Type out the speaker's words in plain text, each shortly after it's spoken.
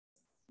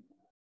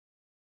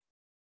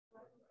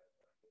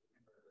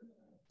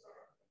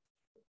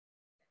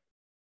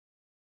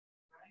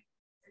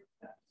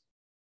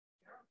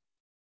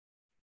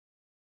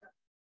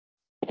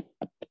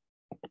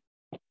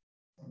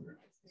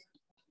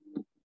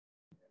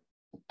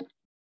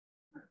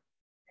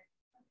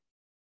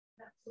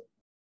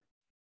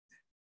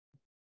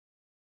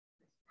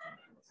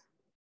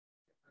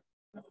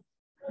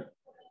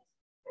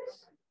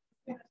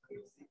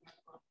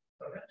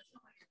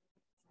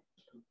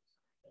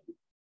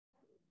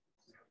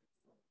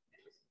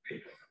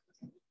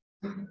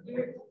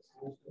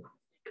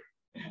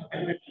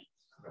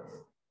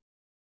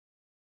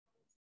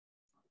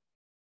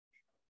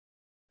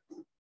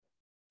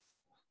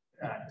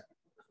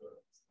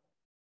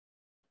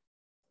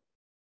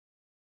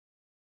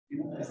Hi.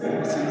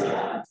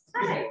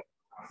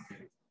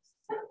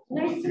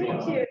 Nice to meet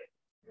you.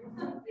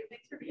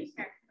 Thanks for being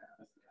here.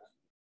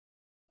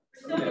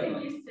 We're still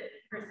getting used to it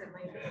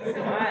personally. So it's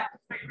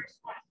my first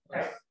one. So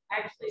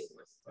actually,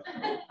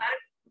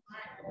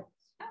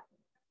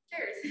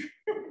 cheers.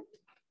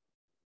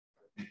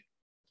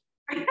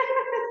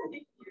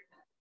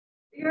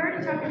 You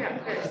already talked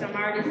about fish, so I'm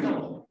already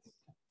sold.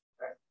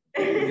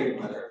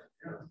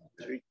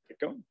 Should we get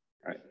going?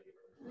 All right.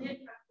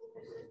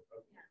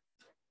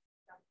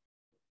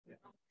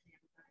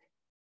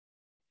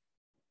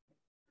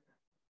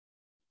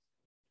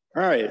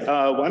 All right,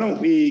 why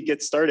don't we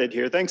get started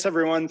here? Thanks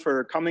everyone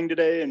for coming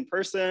today in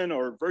person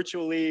or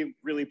virtually.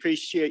 Really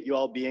appreciate you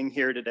all being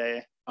here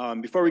today.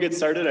 Before we get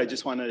started, I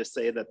just wanted to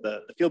say that the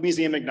Field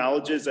Museum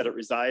acknowledges that it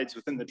resides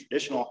within the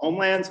traditional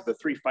homelands of the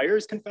Three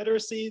Fires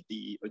Confederacy,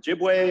 the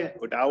Ojibwe,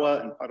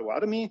 Odawa, and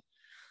Potawatomi.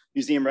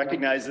 Museum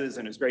recognizes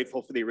and is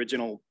grateful for the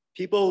original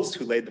peoples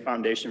who laid the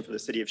foundation for the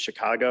city of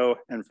Chicago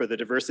and for the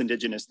diverse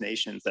indigenous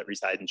nations that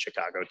reside in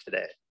Chicago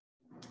today.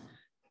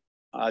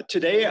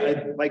 Today,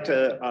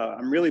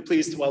 I'm really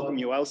pleased to welcome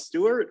Yoel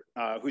Stuart,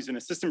 who's an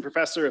assistant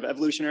professor of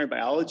evolutionary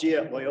biology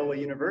at Loyola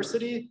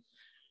University.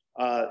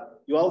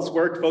 Yoel's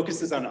work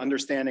focuses on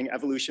understanding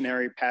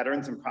evolutionary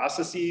patterns and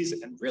processes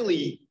and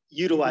really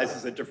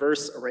utilizes a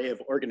diverse array of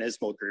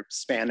organismal groups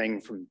spanning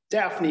from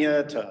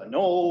Daphnia to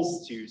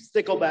anoles to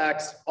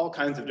sticklebacks, all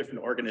kinds of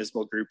different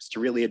organismal groups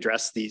to really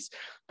address these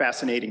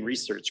fascinating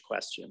research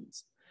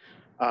questions.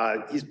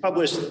 He's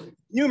published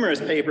numerous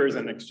papers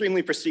in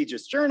extremely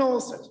prestigious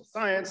journals such as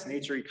Science,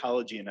 Nature,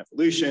 Ecology, and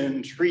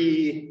Evolution,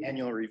 Tree,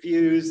 annual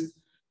reviews.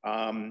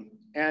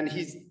 And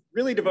he's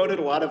really devoted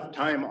a lot of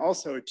time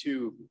also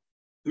to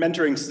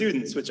mentoring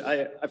students, which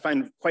I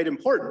find quite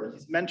important.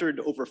 He's mentored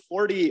over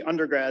 40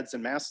 undergrads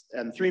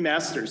and 3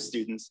 master's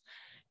students,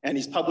 and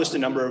he's published a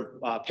number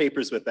of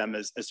papers with them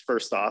as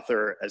first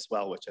author as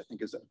well, which I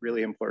think is a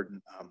really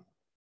important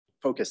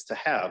focus to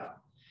have.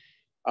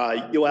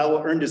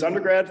 Yoel earned his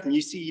undergrad from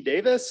UC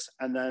Davis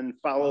and then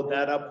followed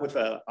that up with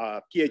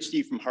a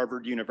PhD from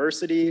Harvard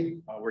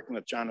University, working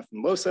with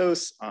Jonathan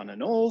Losos on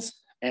anoles.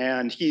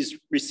 And he's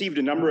received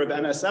a number of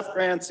NSF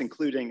grants,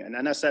 including an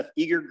NSF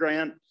Eager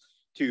grant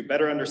to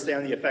better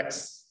understand the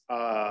effects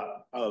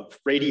of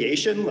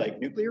radiation, like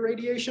nuclear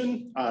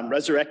radiation, on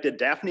resurrected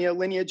Daphnia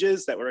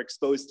lineages that were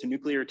exposed to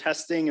nuclear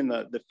testing in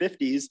the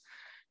 50s.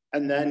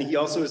 And then he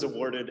also is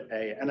awarded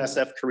a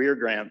NSF career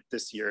grant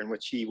this year in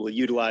which he will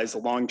utilize a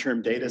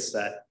long-term data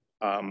set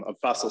of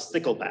fossil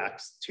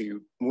sticklebacks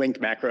to link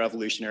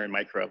macroevolutionary and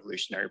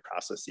microevolutionary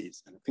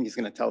processes. And I think he's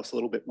going to tell us a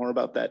little bit more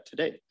about that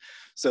today.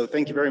 So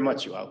thank you very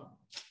much, Yoel.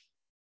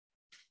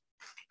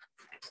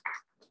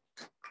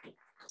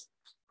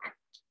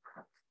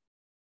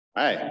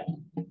 Hi,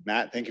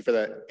 Matt, thank you for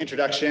the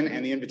introduction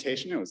and the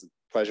invitation. It was a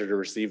pleasure to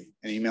receive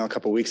an email a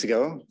couple of weeks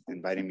ago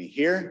inviting me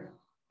here.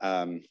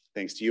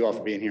 Thanks to you all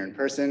for being here in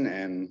person,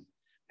 and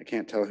I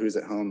can't tell who's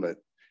at home, but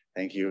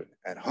thank you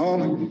at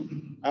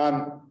home.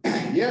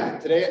 Yeah,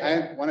 today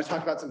I want to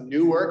talk about some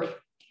new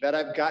work that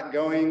I've got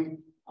going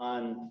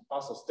on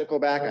fossil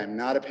stickleback. I'm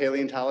not a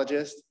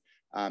paleontologist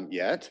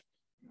yet.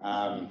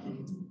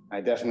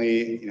 I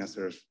definitely,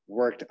 sort of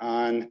worked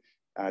on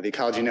the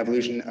ecology and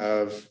evolution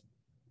of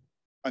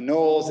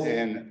anoles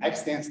and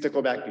extant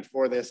stickleback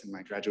before this in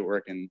my graduate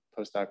work and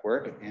postdoc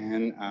work,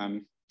 and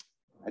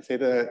I'd say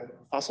the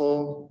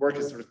fossil work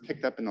has sort of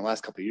picked up in the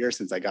last couple of years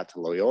since I got to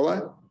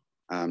Loyola.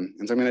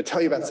 And so I'm going to tell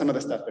you about some of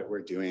the stuff that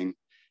we're doing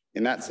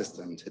in that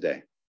system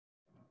today.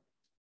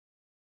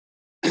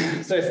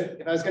 So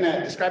if I was going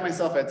to describe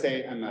myself, I'd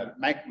say I'm a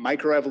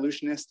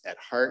microevolutionist at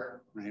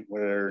heart, right?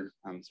 What are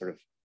sort of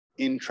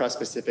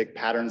intraspecific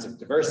patterns of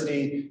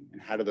diversity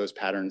and how do those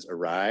patterns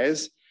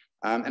arise?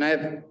 And I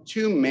have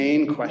 2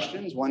 main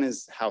questions. One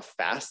is how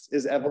fast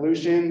is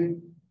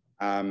evolution?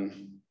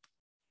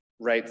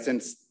 Right,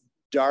 since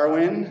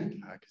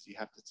Darwin, because you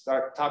have to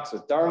start talks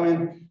with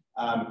Darwin.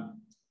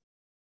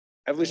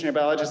 Evolutionary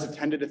biologists have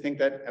tended to think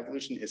that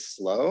evolution is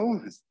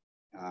slow,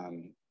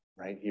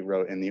 right? He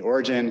wrote in The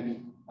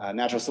Origin,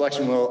 natural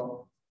selection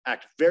will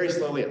act very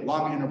slowly at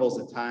long intervals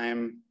of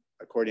time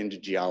according to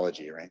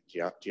geology, right?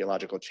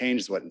 Geological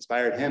change is what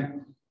inspired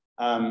him.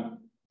 And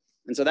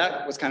so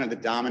that was kind of the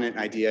dominant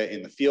idea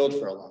in the field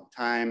for a long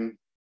time,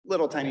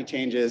 little tiny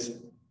changes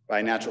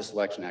by natural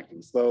selection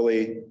acting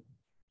slowly.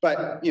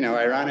 But,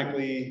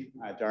 ironically,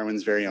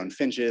 Darwin's very own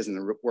finches and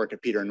the work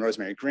of Peter and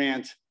Rosemary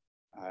Grant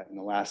in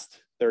the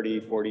last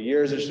 30, 40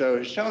 years or so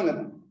has shown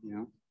that,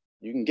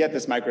 you can get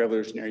this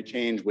microevolutionary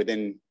change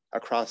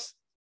across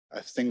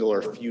a single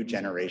or few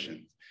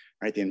generations,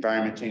 right? The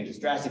environment changes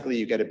drastically,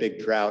 you get a big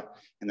drought,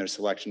 and there's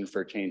selection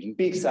for change in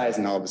beak size,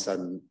 and all of a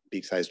sudden,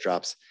 beak size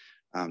drops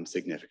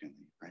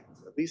significantly, right?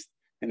 So at least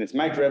in this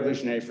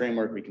microevolutionary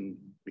framework, we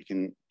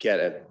can get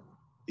at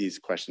these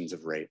questions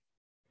of rate.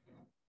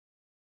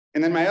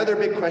 And then my other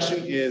big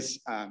question is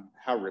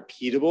how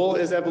repeatable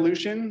is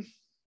evolution,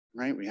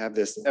 right? We have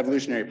this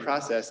evolutionary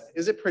process.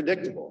 Is it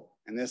predictable?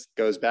 And this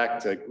goes back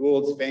to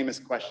Gould's famous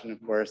question,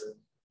 of course,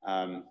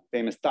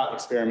 famous thought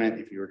experiment.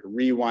 If you were to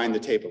rewind the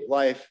tape of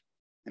life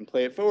and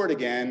play it forward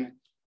again,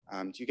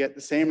 do you get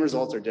the same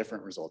results or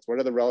different results? What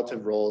are the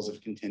relative roles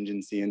of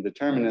contingency and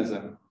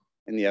determinism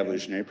in the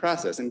evolutionary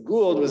process? And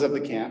Gould was of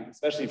the camp,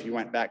 especially if you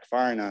went back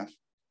far enough,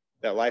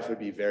 that life would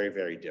be very,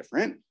 very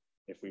different.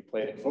 If we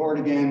played it forward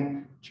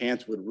again,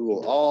 chance would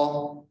rule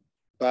all.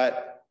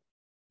 But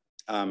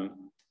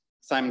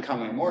Simon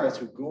Conway Morris,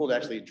 who Gould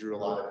actually drew a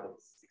lot of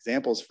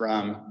examples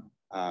from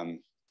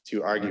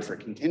to argue for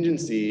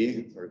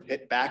contingency, sort of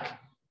hit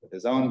back with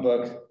his own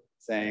book,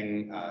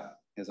 saying,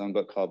 his own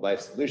book called Life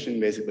Solution,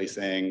 basically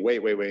saying,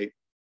 wait,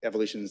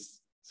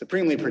 evolution's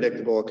supremely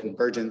predictable,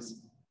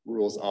 convergence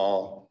rules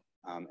all,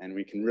 and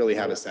we can really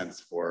have a sense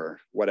for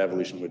what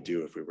evolution would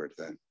do if we were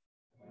to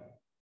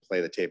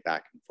play the tape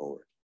back and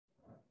forward.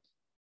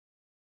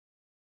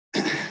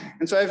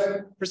 And so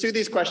I've pursued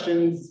these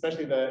questions,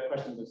 especially the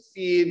questions of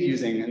seed,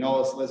 using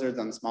anolis lizards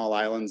on small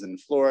islands in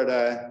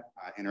Florida,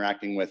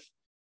 interacting with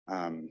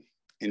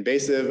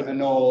invasive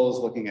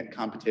anoles, looking at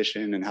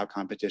competition and how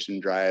competition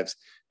drives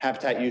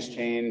habitat use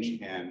change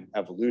and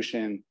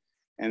evolution.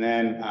 And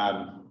then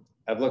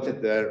I've looked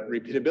at the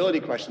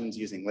repeatability questions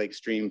using lake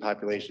stream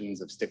populations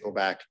of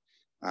stickleback,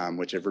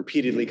 which have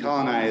repeatedly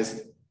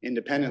colonized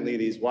independently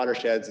these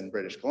watersheds in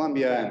British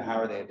Columbia, and how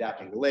are they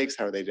adapting to lakes?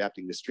 How are they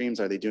adapting to streams?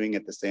 Are they doing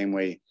it the same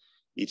way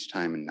each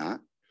time and not?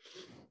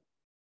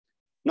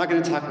 I'm not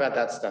going to talk about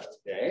that stuff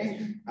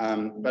today,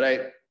 but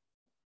I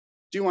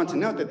do want to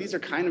note that these are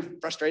kind of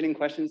frustrating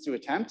questions to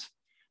attempt.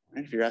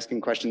 Right? If you're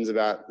asking questions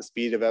about the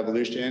speed of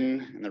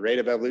evolution and the rate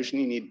of evolution,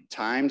 you need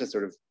time to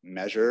sort of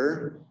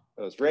measure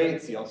those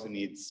rates. You also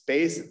need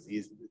space. It's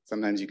easy.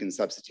 Sometimes you can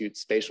substitute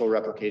spatial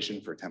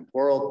replication for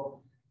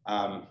temporal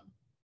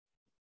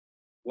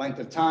length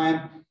of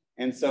time.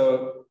 And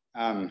so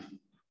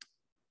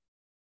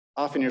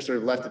often you're sort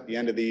of left at the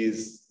end of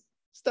these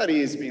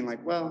studies being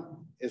like, well,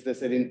 is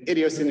this an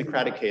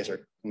idiosyncratic case, or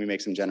can we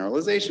make some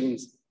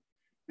generalizations?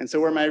 And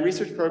so where my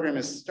research program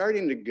is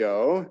starting to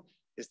go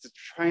is to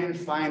try and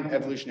find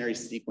evolutionary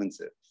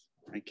sequences.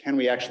 Right? Can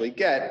we actually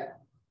get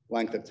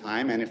length of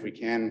time? And if we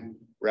can,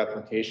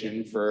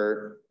 replication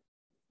for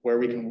where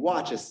we can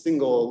watch a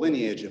single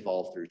lineage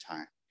evolve through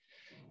time.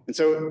 And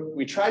so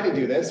we tried to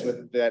do this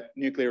with that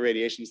nuclear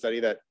radiation study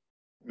that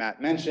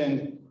Matt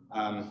mentioned,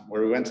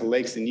 where we went to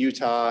lakes in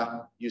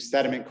Utah, used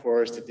sediment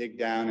cores to dig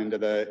down into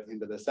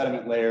the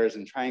sediment layers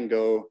and try and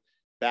go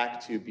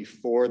back to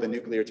before the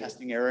nuclear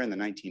testing era in the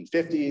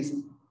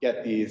 1950s,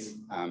 get these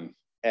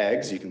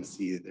eggs. You can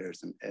see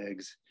there's some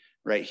eggs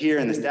right here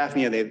in the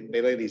Daphnia.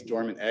 They lay these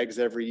dormant eggs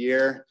every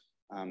year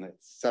that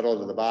settle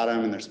to the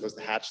bottom, and they're supposed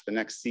to hatch the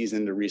next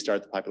season to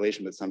restart the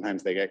population, but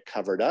sometimes they get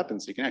covered up.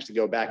 And so you can actually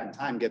go back in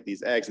time, get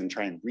these eggs and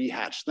try and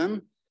rehatch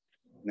them.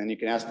 And then you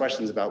can ask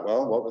questions about,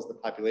 well, what was the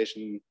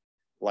population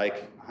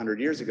like 100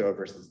 years ago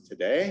versus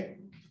today?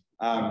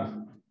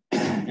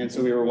 And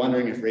so we were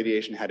wondering if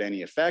radiation had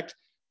any effect.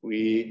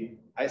 We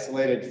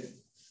isolated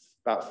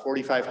about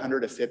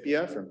 4,500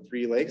 Ephipia from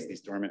 3 lakes,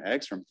 these dormant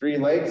eggs from 3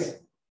 lakes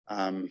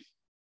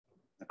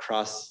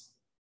across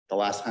the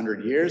last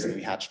 100 years, and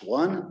we hatched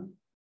 1.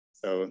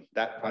 So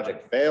that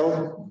project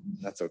failed.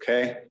 That's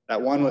okay. That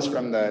one was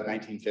from the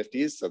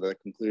 1950s. So the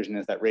conclusion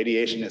is that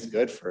radiation is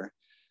good for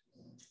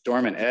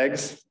dormant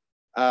eggs.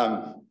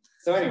 So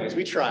anyways,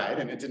 we tried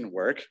and it didn't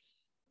work.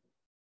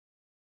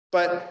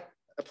 But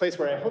a place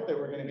where I hope that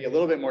we're going to be a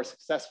little bit more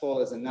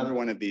successful is another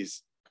one of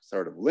these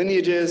sort of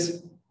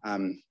lineages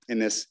in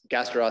this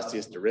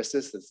Gasterosteus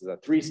dorissus. This is a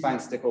 3-spine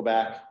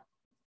stickleback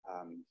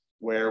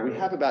where we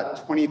have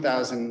about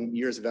 20,000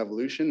 years of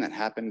evolution that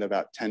happened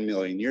about 10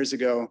 million years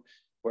ago,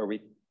 where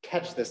we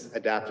catch this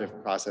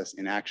adaptive process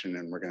in action.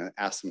 And we're going to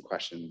ask some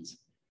questions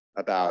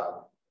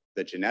about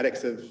the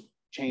genetics of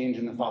change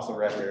in the fossil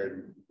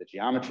record, the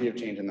geometry of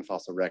change in the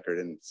fossil record,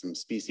 and some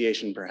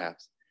speciation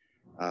perhaps.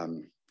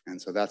 And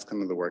so that's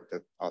some of the work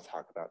that I'll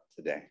talk about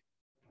today.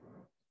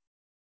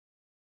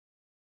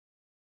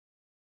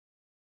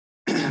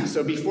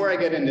 So before I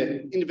get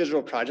into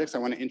individual projects, I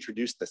want to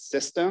introduce the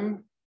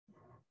system.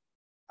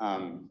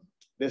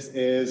 This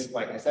is,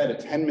 like I said, a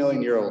 10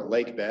 million year old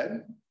lake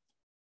bed.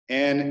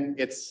 And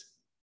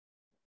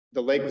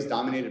the lake was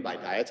dominated by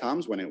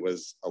diatoms when it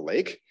was a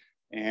lake.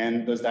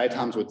 And those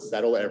diatoms would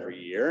settle every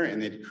year,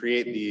 and they'd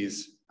create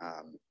these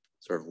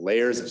sort of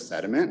layers of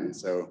sediment. And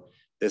so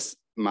this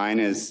mine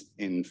is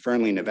in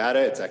Fernley, Nevada.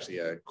 It's actually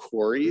a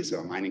quarry. So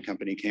a mining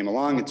company came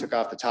along and took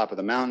off the top of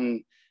the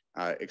mountain,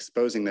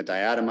 exposing the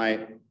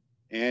diatomite.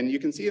 And you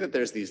can see that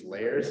there's these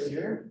layers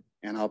here.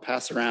 And I'll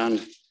pass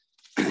around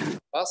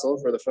fossil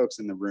for the folks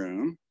in the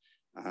room.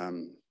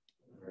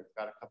 We've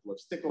got a couple of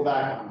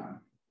stickleback on the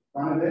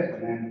front of it,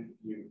 and then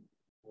you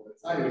pull it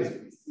sideways, you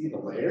can see the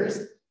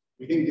layers.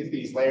 We think that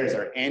these layers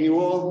are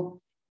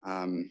annual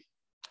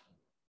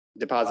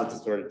deposits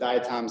of sort of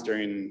diatoms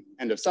during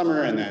end of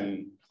summer and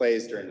then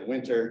clays during the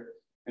winter.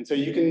 And so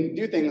you can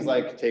do things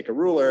like take a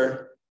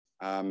ruler,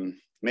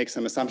 make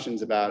some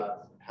assumptions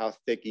about how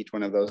thick each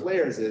one of those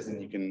layers is, and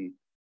you can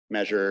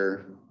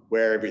measure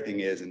where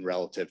everything is in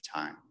relative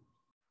time.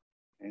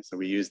 Okay, so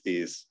we use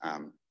these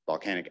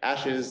volcanic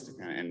ashes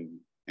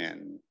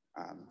and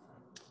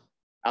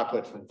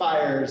output from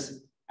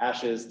fires,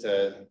 ashes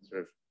to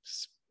sort of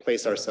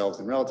place ourselves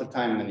in relative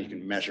time, and then you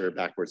can measure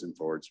backwards and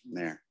forwards from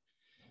there.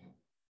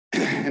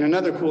 And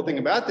another cool thing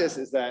about this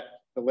is that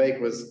the lake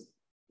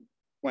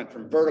went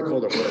from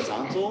vertical to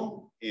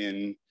horizontal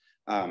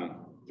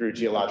through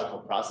geological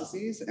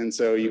processes. And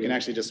so you can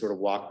actually just sort of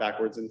walk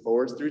backwards and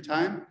forwards through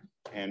time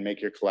and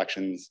make your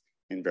collections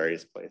in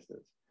various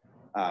places.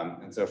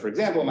 And so, for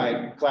example,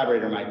 my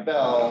collaborator, Mike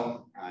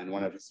Bell, in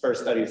one of his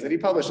first studies that he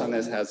published on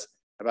this, has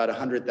about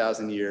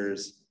 100,000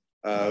 years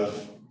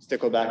of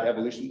stickleback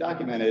evolution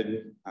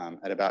documented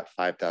at about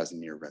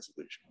 5,000 year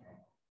resolution.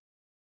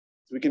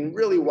 So we can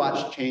really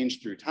watch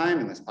change through time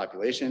in this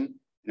population,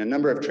 and a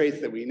number of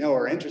traits that we know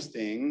are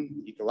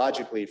interesting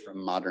ecologically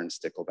from modern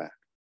stickleback.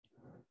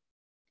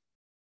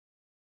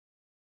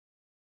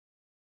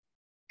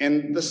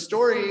 And the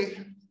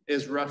story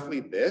is roughly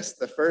this.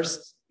 The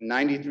first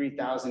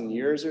 93,000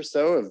 years or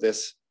so of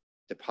this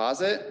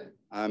deposit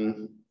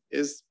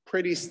is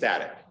pretty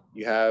static.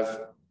 You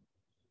have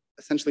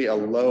essentially a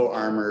low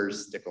Armour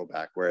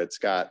stickleback where it's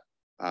got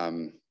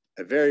a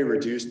very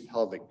reduced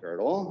pelvic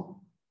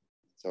girdle.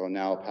 So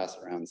now I'll pass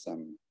around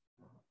some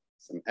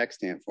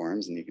extant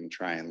forms, and you can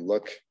try and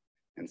look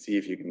and see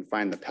if you can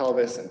find the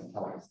pelvis and the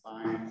pelvic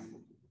spines.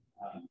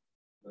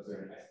 Those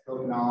are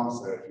isocopenol,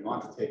 so if you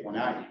want to take one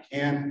out, you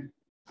can.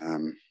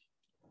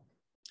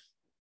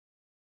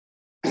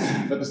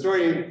 But the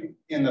story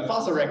in the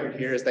fossil record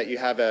here is that you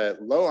have a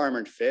low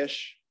armored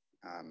fish,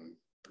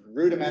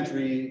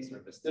 rudimentary sort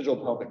of vestigial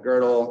pelvic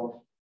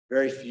girdle,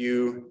 very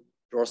few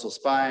dorsal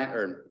spine,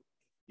 or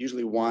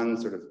usually one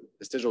sort of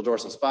vestigial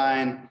dorsal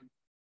spine.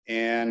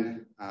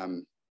 And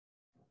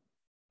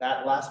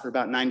that lasts for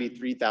about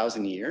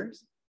 93,000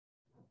 years.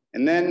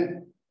 And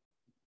then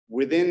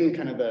within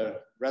kind of the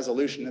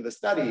resolution of the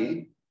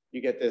study,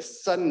 you get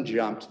this sudden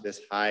jump to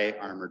this high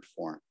armored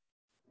form.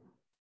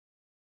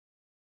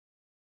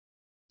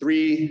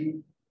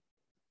 Three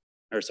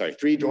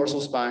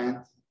dorsal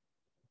spines.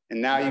 And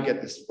now you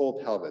get this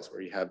full pelvis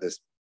where you have this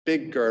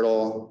big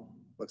girdle,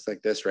 looks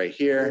like this right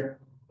here,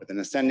 with an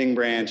ascending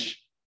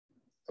branch,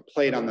 a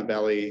plate on the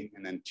belly,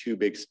 and then two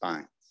big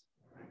spines.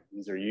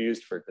 These are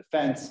used for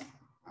defense.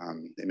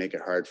 They make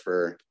it hard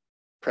for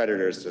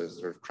predators to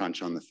sort of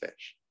crunch on the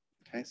fish.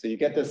 Okay, so you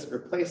get this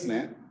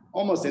replacement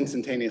almost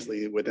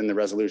instantaneously within the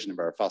resolution of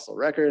our fossil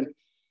record.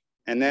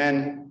 And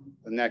then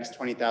the next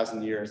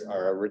 20,000 years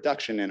are a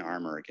reduction in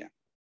Armour again.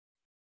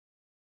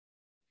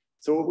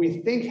 So what we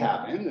think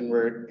happened, and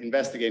we're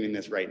investigating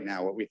this right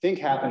now, what we think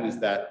happened is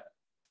that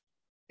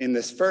in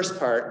this first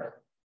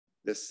part,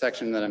 this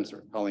section that I'm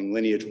sort of calling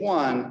lineage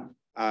 1,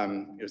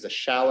 it was a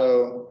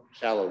shallow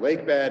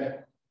lake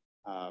bed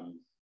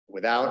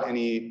without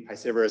any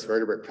piscivorous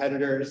vertebrate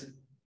predators.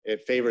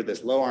 It favored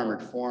this low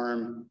armored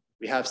form.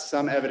 We have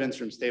some evidence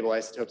from stable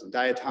isotopes and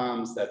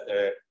diatoms that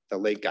the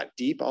lake got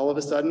deep all of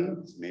a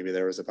sudden. So maybe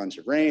there was a bunch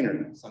of rain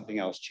or something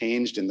else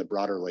changed in the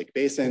broader lake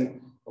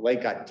basin. The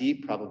lake got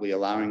deep, probably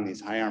allowing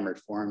these high armored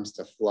forms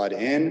to flood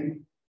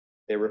in.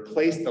 They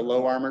replaced the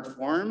low armored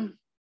form.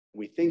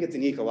 We think it's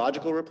an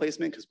ecological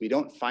replacement because we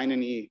don't find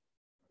any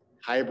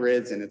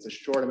hybrids and it's a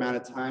short amount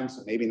of time.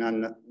 So maybe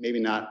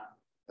not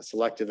a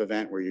selective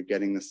event where you're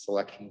getting the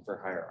selection for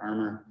higher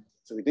Armour.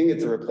 So we think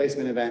it's a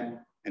replacement event.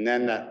 And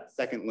then that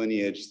second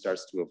lineage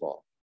starts to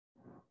evolve.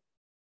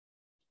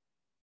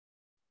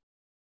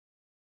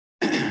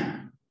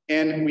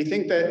 And we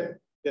think that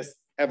this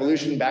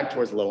evolution back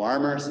towards low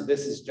Armour, so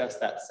this is just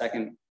that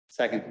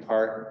second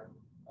part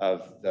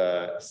of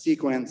the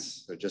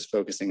sequence. So just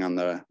focusing on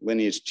the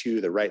lineage 2,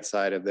 the right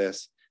side of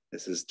this.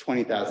 This is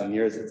 20,000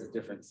 years. It's a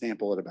different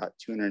sample at about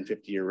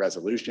 250-year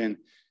resolution.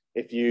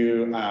 If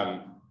you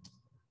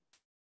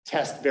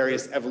test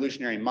various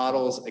evolutionary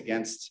models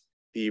against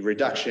the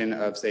reduction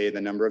of, say, the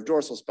number of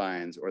dorsal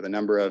spines or the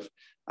number of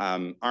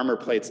Armour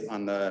plates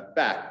on the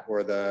back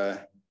or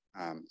the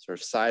sort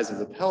of size of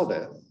the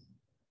pelvis,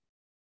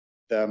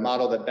 the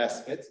model that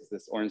best fits is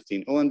this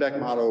Ornstein-Uhlenbeck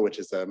model, which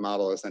is a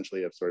model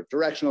essentially of sort of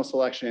directional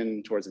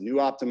selection towards a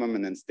new optimum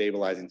and then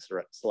stabilizing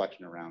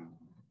selection around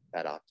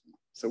that optimum.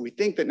 So we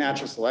think that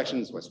natural selection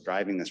is what's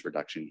driving this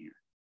reduction here.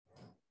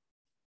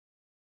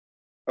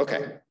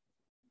 Okay,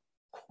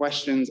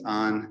 questions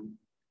on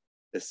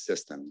this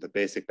system, the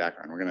basic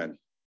background. We're gonna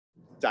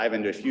dive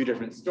into a few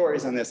different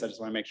stories on this. I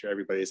just wanna make sure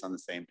everybody's on the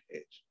same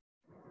page.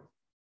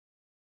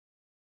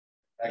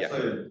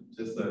 Actually,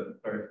 just a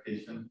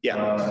clarification.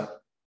 Yeah.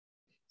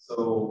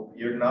 So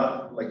you're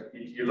not like,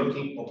 you're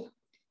looking for.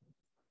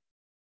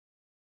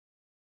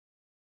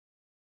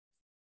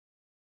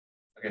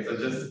 Okay, so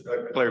just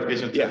a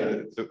clarification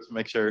to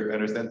make sure I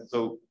understand.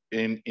 So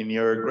in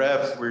your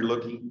graphs, we're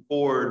looking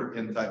forward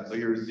in time. So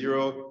your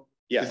 0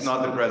 is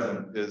not the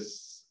present,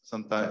 is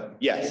sometime.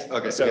 Yes.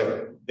 Okay.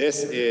 So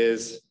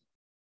this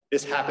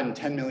happened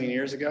 10 million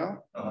years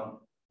ago.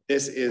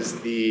 This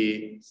is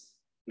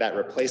that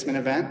replacement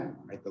event,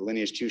 right? The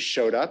lineage 2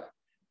 showed up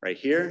right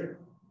here.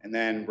 And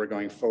then we're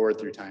going forward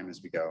through time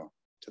as we go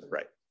to the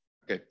right.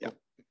 Okay. Yeah.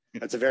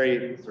 That's a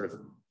very sort of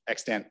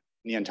extant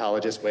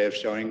neontologist way of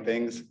showing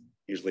things.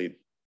 Usually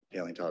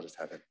paleontologists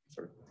have it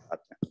sort of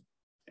up down.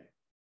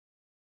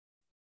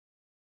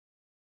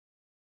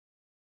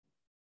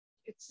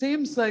 It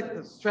seems like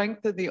the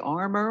strength of the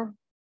armor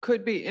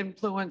could be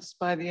influenced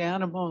by the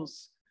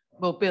animal's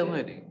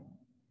mobility,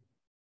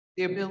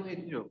 the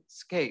ability to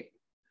escape.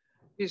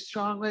 Be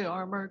strongly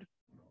armored,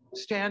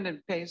 stand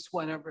and face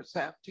whatever's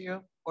after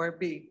you, or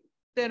be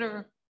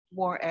thinner,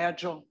 more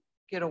agile,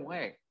 get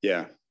away.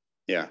 Yeah,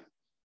 yeah.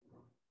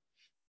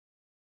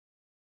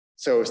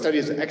 So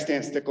studies of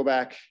extant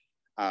stickleback,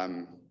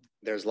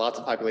 there's lots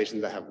of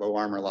populations that have low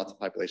armor, lots of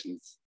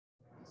populations.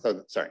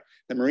 So sorry,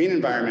 the marine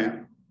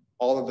environment,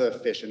 all of the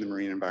fish in the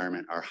marine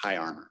environment are high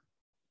armor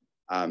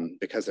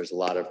because there's a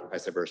lot of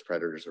piscivorous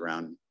predators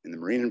around in the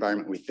marine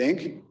environment. We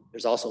think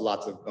there's also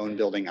lots of bone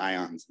building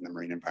ions in the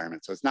marine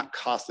environment. So it's not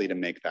costly to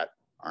make that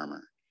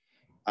armor.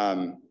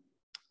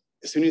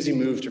 As soon as you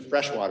move to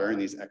freshwater in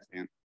these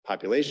extant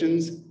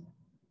populations,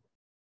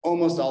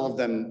 almost all of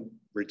them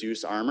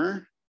reduce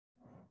armor,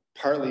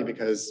 partly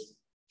because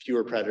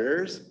fewer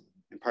predators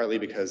and partly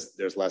because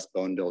there's less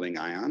bone building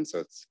ions. So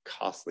it's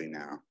costly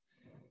now.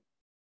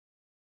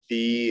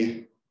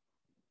 The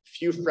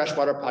few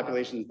freshwater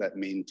populations that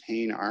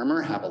maintain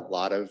armor have a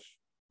lot of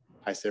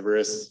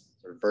piscivorous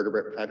or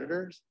vertebrate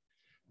predators.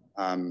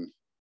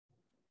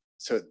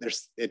 So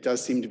it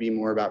does seem to be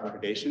more about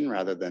predation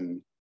rather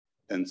than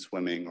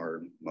swimming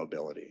or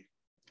mobility.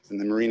 In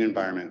the marine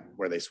environment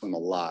where they swim a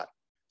lot,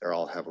 they're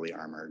all heavily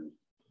armored.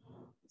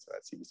 So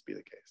that seems to be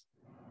the case.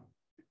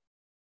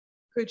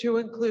 Could you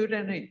include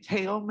any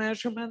tail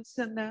measurements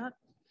in that?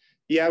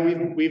 Yeah,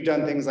 we've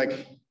done things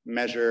like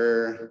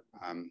measure,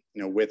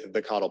 width of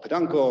the caudal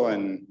peduncle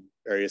and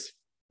various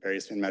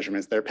fin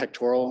measurements. They're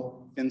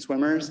pectoral fin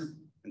swimmers,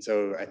 and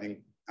so I think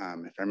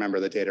if I remember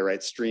the data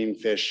right, stream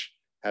fish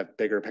have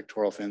bigger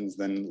pectoral fins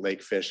than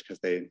lake fish because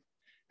they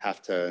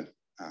have to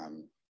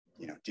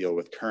deal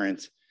with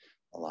current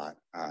a lot.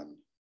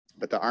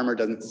 But the armor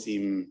doesn't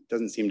seem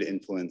to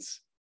influence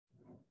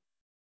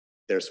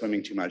their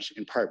swimming too much,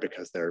 in part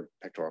because they're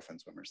pectoral fin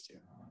swimmers too.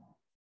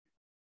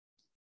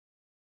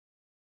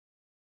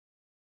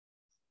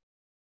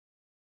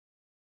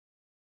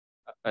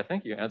 I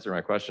think you answered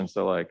my question.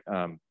 So like,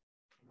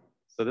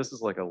 so this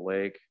is like a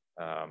lake,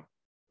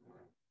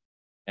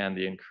 and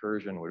the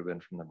incursion would have been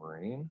from the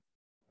marine,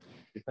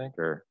 you think,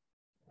 or?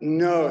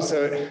 No,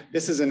 so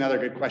this is another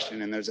good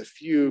question, and there's a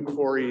few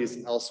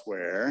quarries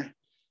elsewhere.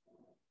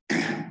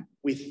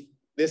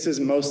 This is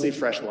mostly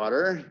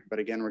freshwater, but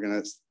again, we're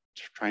gonna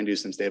try and do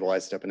some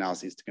stabilized isotope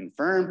analyses to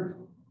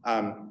confirm.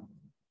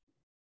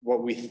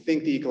 What we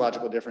think the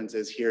ecological difference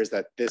is here is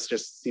that this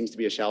just seems to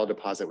be a shallow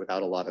deposit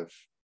without a lot of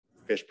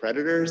fish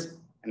predators,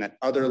 and that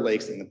other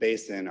lakes in the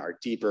basin are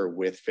deeper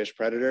with fish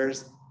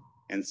predators.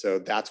 And so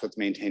that's what's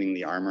maintaining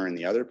the armor in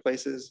the other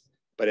places,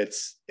 but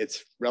it's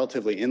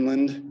relatively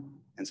inland.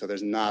 And so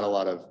there's not a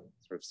lot of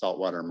sort of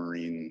saltwater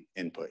marine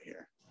input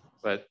here.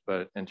 But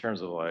in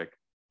terms of like,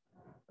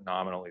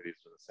 nominally, these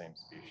are the same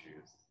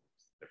species,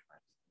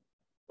 different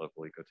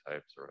local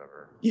ecotypes or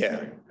whatever.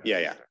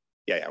 Yeah.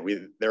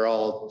 They're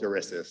all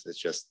Dorissus. It's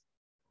just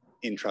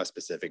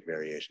intraspecific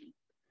variation.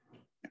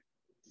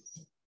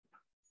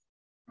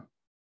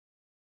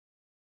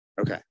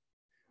 Okay.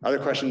 Other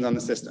questions on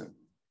the system?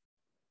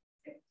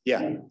 Yeah.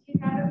 Do you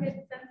have a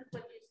good sense of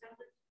what the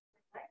assemblage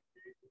was like?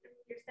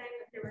 You're saying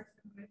that there was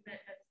some movement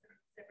of some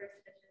silver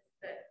fishes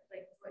that,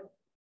 like, what,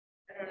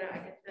 I don't know, I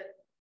guess that.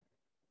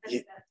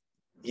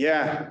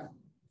 Yeah.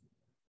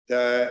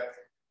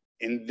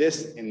 In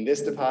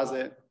this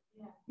deposit,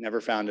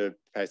 never found a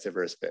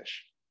piscivorous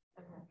fish.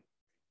 Okay.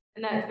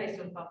 And that's based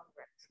on fossil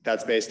records?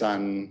 That's based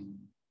on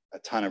a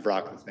ton of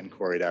rock that's been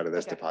quarried out of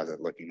this deposit,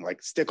 looking like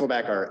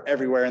stickleback are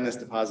everywhere in this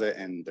deposit,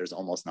 and there's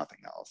almost nothing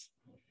else.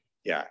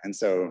 Yeah, and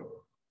so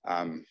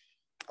a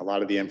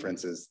lot of the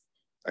inference is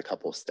a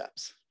couple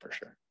steps for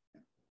sure.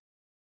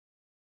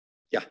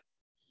 Yeah.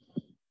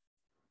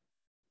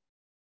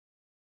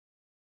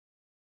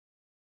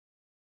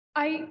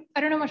 I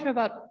don't know much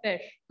about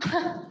fish,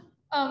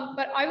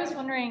 but I was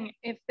wondering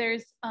if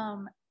there's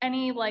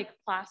any like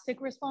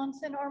plastic response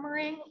in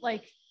armoring,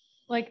 like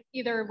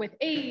either with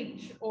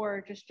age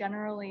or just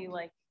generally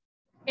like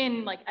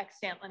in like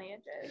extant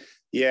lineages.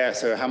 Yeah,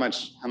 so how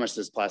much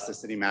does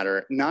plasticity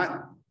matter?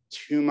 Not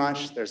too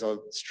much. There's a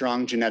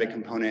strong genetic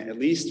component, at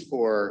least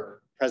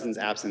for presence,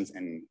 absence,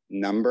 and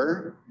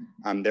number.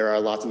 There are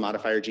lots of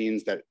modifier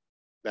genes that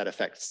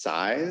affect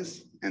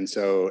size. And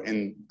so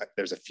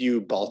there's a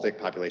few Baltic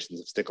populations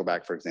of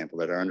stickleback, for example,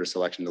 that are under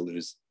selection to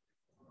lose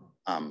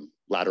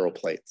lateral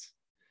plates,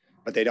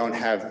 but they don't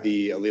have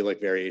the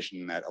allelic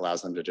variation that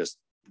allows them to just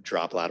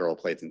drop lateral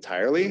plates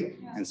entirely.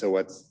 Yeah. And so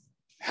what's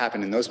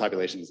happened in those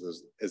populations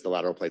is the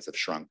lateral plates have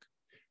shrunk,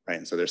 right?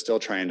 And so they're still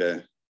trying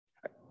to,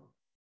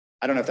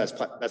 I don't know if that's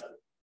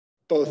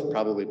both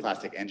probably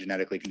plastic and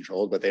genetically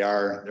controlled, but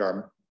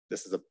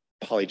this is a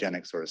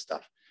polygenic sort of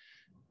stuff.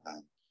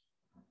 And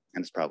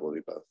it's probably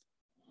both.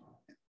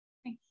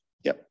 Thanks.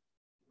 Yep.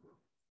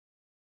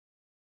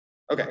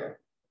 Okay.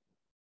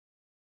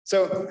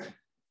 So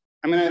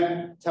I'm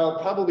gonna tell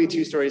probably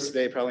 2 stories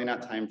today, probably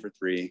not time for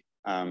 3,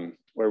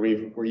 where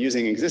we're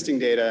using existing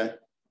data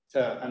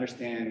to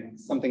understand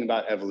something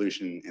about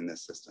evolution in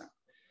this system.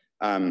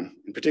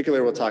 In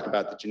particular, we'll talk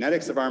about the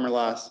genetics of armor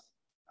loss,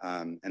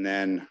 and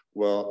then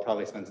we'll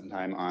probably spend some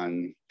time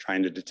on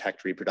trying to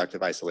detect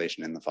reproductive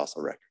isolation in the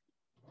fossil record.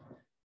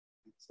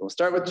 So we'll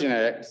start with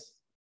genetics.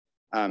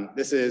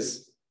 This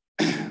is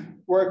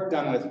work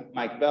done with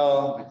Mike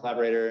Bell, my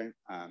collaborator,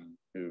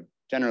 who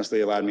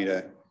generously allowed me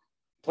to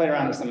play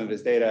around with some of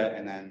his data,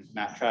 and then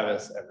Matt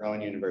Travis at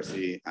Rowan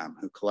University,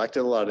 who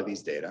collected a lot of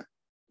these data.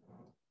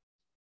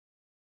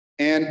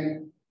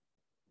 And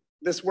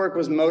this work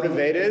was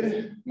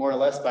motivated more or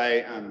less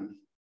by,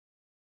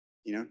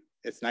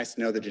 it's nice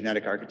to know the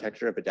genetic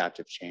architecture of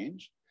adaptive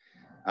change.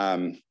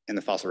 In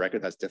the fossil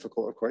record, that's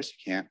difficult, of course.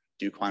 You can't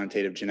do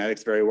quantitative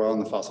genetics very well in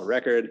the fossil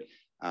record.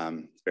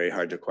 It's very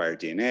hard to acquire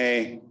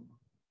DNA.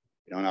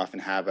 We don't often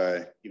have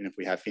even if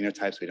we have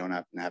phenotypes, we don't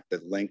often have the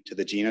link to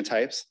the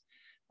genotypes.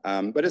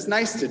 But it's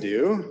nice to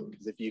do,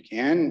 because if you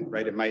can,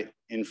 right, it might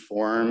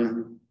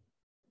inform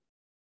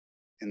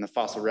in the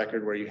fossil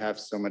record where you have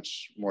so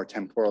much more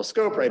temporal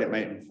scope, right? It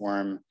might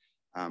inform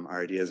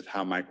our ideas of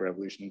how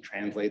microevolution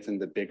translates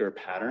into bigger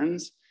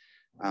patterns.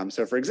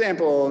 So for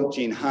example,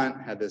 Gene Hunt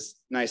had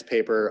this nice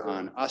paper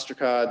on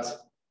ostracods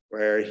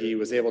where he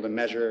was able to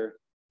measure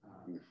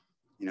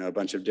a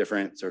bunch of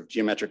different sort of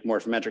geometric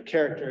morphometric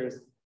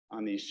characters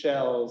on these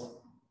shells,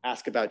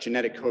 ask about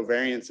genetic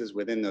covariances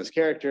within those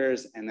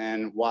characters, and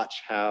then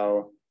watch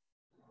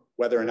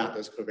whether or not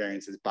those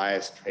covariances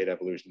bias trait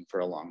evolution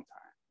for a long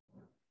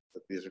time. So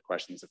these are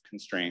questions of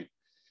constraint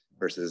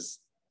versus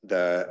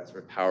the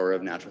sort of power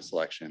of natural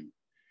selection.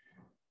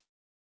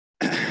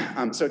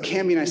 So it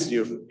can be nice to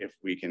do if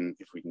we can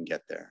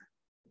get there.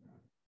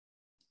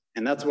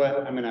 And that's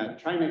what I'm gonna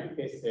try and make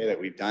the case today that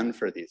we've done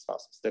for these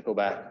fossil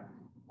stickleback.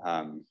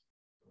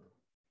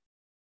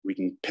 We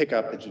can pick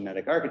up the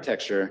genetic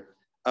architecture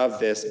of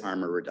this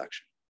armor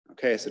reduction.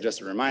 Okay, so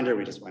just a reminder,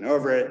 we just went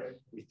over it.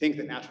 We think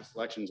that natural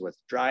selection is what's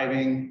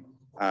driving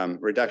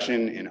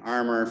reduction in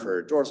armor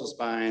for dorsal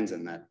spines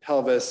and that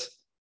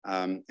pelvis.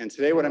 And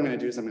today what I'm gonna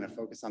do is I'm gonna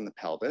focus on the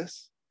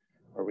pelvis,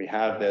 where we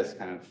have this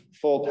kind of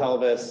full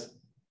pelvis,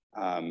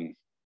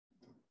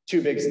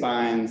 2 big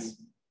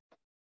spines,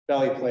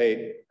 belly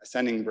plate,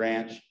 ascending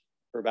branch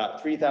for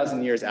about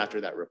 3,000 years after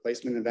that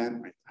replacement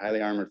event, right?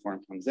 Highly armored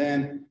form comes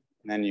in, and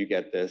then you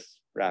get this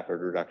rapid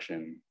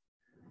reduction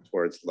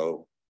towards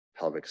low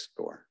pelvic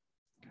score.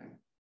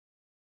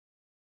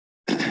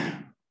 Okay.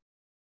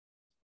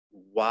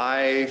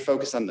 Why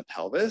focus on the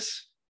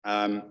pelvis?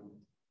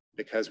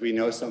 Because we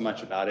know so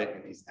much about it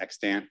in these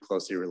extant,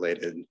 closely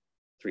related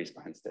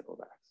 3-spine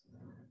sticklebacks.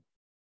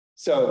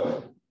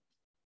 So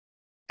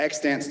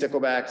extant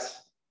sticklebacks,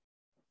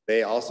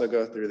 they also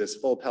go through this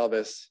full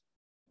pelvis,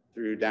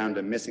 through down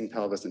to missing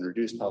pelvis and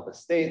reduced pelvis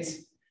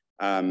states.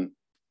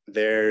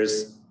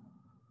 There's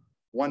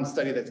one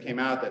study that came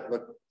out that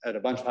looked at a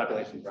bunch of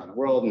populations around the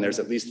world, and there's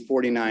at least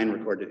 49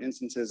 recorded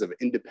instances of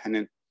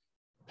independent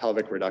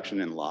pelvic reduction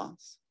and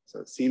loss. So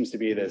it seems to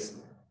be this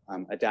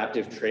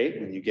adaptive trait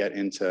when you get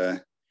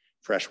into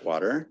fresh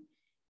water.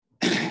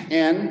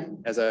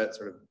 And as a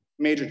sort of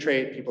major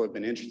trait, people have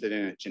been interested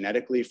in it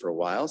genetically for a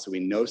while, so we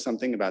know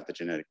something about the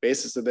genetic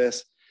basis of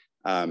this.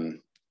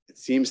 It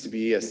seems to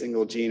be a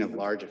single gene of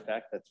large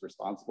effect that's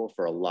responsible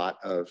for a lot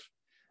of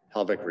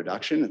pelvic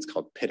reduction. It's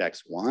called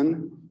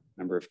PITX1. A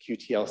number of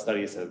QTL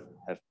studies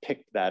have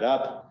picked that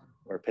up,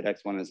 where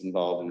PITX1 is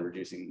involved in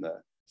reducing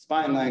the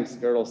spine lengths,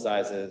 girdle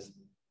sizes,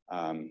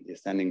 the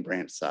ascending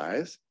branch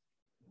size.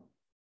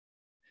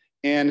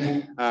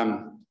 And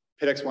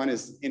PITX1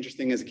 is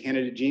interesting as a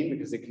candidate gene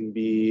because it can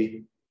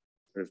be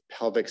sort of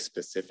pelvic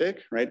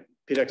specific, right?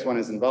 PITX1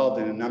 is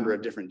involved in a number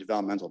of different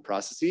developmental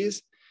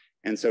processes.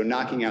 And so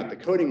knocking out the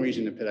coding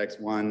region of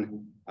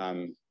PITX1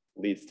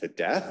 leads to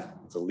death.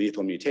 It's a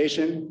lethal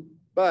mutation.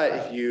 But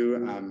if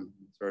you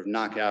sort of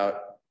knock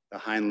out the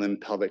hind limb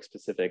pelvic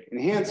specific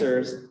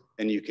enhancers,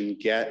 then you can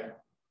get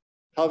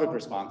pelvic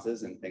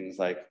responses in things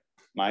like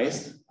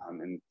mice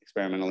and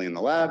experimentally in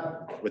the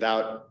lab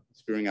without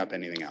screwing up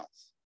anything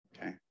else.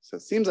 Okay, so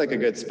it seems like a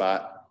good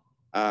spot.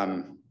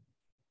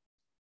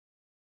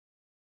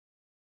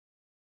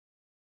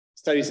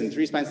 Studies in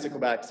 3-spine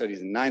stickleback,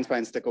 studies in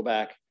 9-spine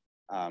stickleback,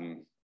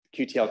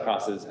 QTL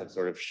crosses have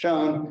sort of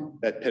shown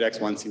that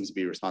PITX1 seems to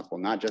be responsible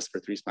not just for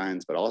 3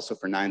 spines, but also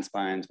for 9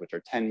 spines, which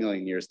are 10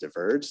 million years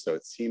diverged. So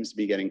it seems to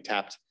be getting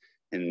tapped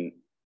in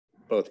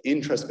both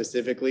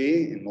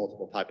intraspecifically in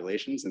multiple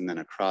populations and then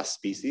across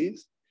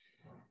species.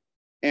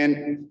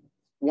 And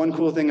one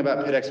cool thing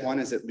about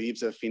PITX1 is it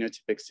leaves a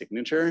phenotypic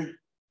signature.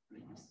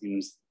 It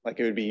seems like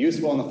it would be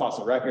useful in the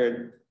fossil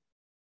record.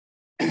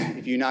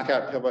 If you knock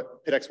out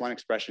PITX1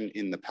 expression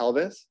in the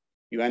pelvis,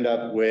 you end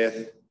up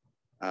with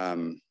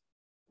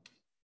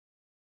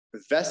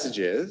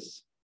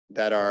vestiges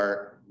that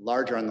are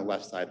larger on the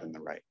left side than the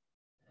right.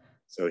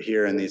 So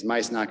here in these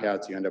mice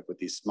knockouts, you end up with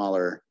these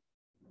smaller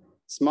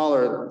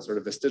sort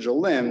of vestigial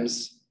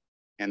limbs,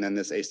 and then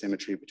this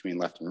asymmetry between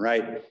left and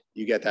right.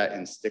 You get that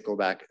in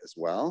stickleback as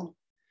well.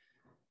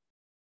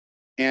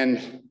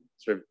 And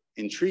sort of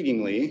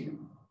intriguingly,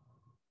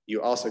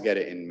 you also get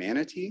it in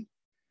manatee.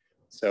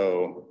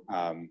 So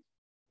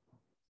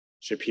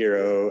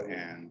Shapiro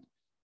and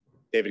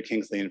David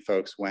Kingsley and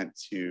folks went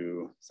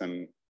to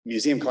some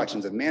museum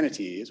collections of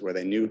manatees where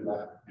they knew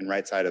left and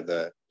right side of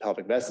the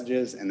pelvic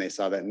vestiges, and they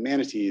saw that in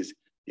manatees,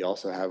 you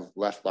also have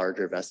left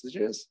larger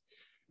vestiges.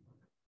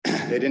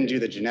 They didn't do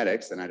the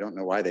genetics, and I don't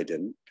know why they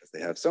didn't, because they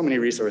have so many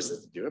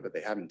resources to do it, but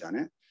they haven't done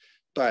it.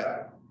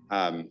 But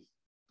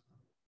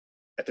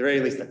at the very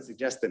least, that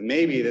suggests that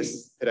maybe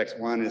this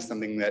PIDX1 is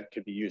something that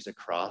could be used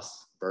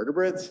across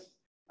vertebrates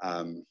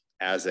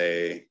as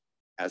a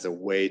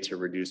way to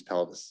reduce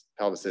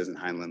pelvises and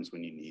hind limbs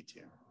when you need to.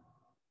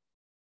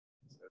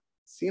 So it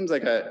seems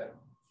like a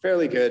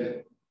fairly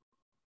good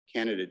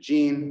candidate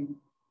gene.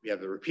 We have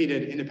the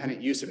repeated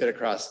independent use of it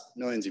across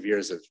millions of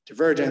years of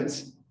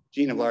divergence,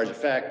 gene of large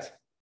effect.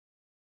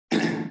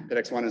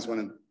 PIDX1 is one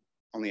of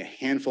only a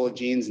handful of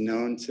genes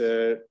known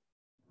to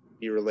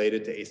be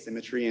related to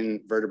asymmetry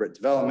in vertebrate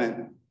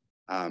development.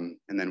 And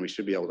then we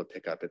should be able to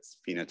pick up its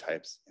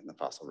phenotypes in the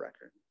fossil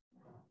record.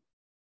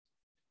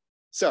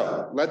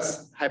 So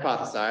let's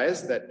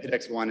hypothesize that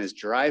PIDX1 is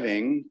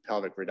driving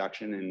pelvic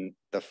reduction in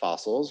the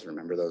fossils.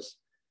 Remember those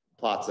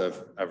plots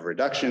of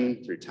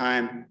reduction through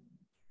time.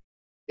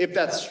 If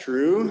that's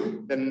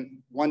true,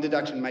 then one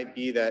deduction might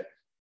be that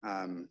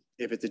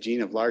if it's a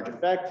gene of large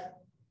effect,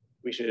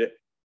 we should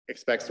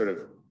expect sort of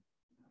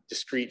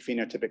discrete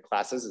phenotypic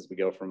classes as we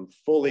go from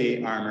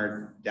fully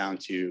armored down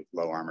to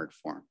low armored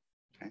form.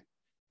 Okay.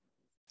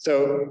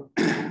 So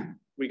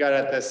we got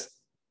at this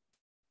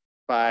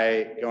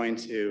by going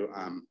to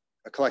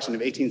a collection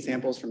of 18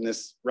 samples from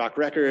this rock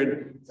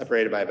record,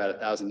 separated by about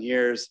 1,000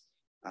 years.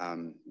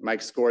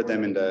 Mike scored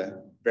them into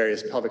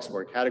various pelvic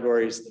score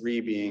categories, 3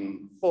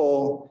 being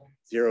full,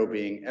 0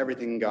 being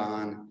everything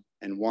gone,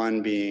 and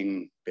 1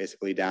 being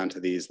basically down to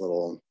these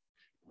little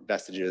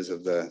vestiges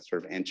of the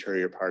sort of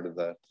anterior part of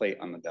the plate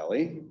on the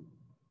belly.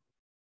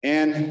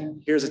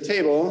 And here's a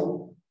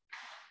table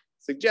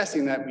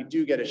suggesting that we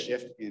do get a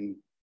shift in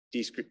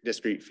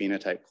discrete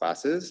phenotype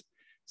classes.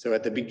 So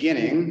at the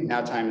beginning,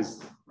 now time is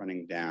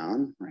running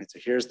down, right? So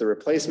here's the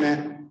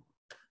replacement.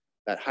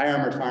 That high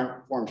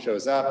armored form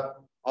shows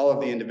up. All of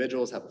the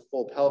individuals have a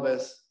full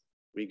pelvis.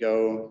 We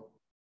go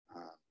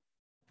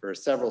for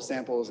several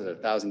samples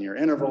at 1,000-year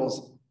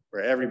intervals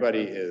where everybody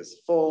is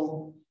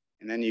full.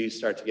 And then you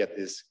start to get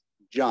these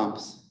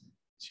jumps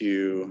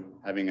to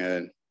having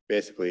a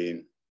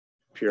basically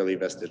purely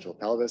vestigial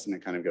pelvis, and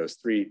it kind of goes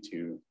 3,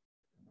 2,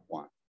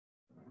 1.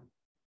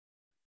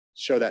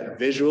 Show that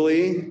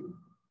visually.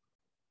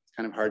 It's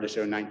kind of hard to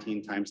show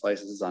 19 time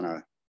slices on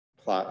a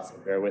plot, so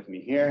bear with me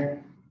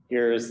here.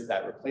 Here's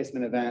that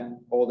replacement event,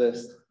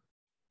 oldest,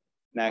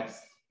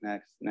 next,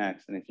 next,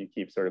 next. And if you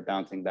keep sort of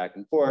bouncing back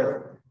and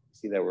forth, you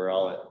see that we're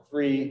all at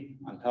 3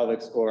 on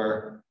pelvic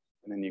score,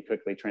 and then you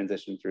quickly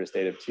transition through a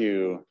state of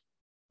 2,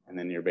 and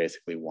then you're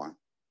basically 1.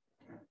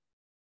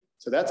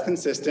 So that's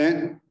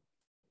consistent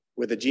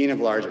with a gene of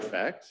large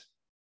effect,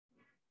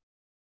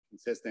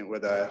 consistent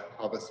with a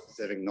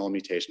pelvis-specific null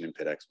mutation in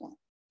PIDX1.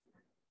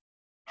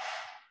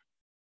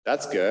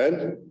 That's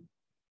good.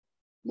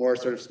 More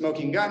sort of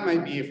smoking gun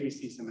might be if we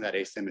see some of that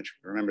asymmetry.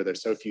 Remember,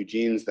 there's so few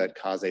genes that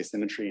cause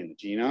asymmetry in the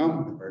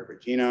genome, the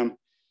vertebrate genome.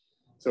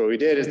 So what we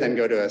did is then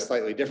go to a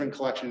slightly different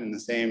collection in the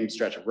same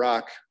stretch of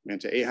rock. We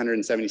went to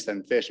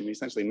 877 fish, and we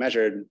essentially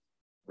measured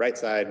right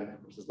side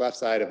versus left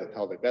side of the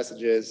pelvic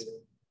vestiges,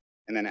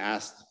 and then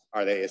asked,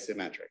 are they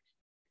asymmetric?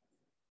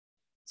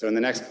 So in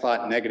the next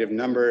plot, negative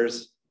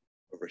numbers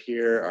over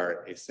here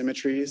are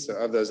asymmetries. So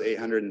of those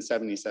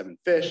 877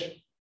 fish,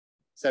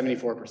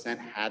 74%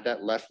 had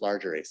that left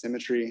larger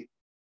asymmetry.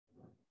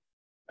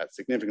 That's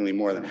significantly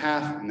more than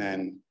half. And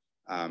then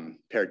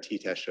paired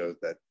t-test shows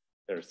that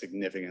they're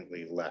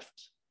significantly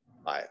left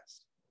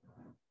biased.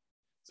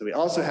 So we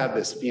also have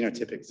this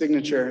phenotypic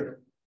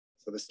signature.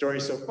 So the story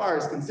so far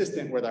is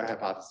consistent with our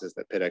hypothesis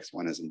that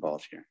PIDX1 is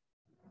involved here.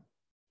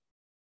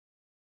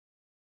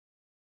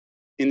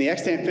 In the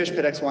extant fish,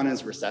 PIDX1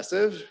 is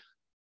recessive.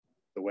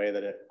 The way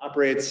that it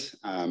operates,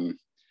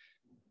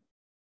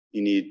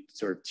 you need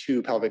sort of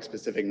 2 pelvic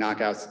specific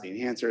knockouts of the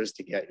enhancers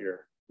to get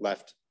your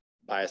left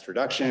biased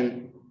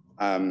reduction.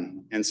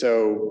 And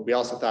so we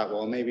also thought,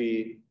 well,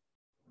 maybe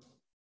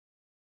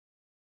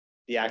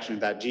the action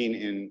of that gene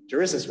in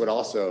Durissus would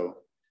also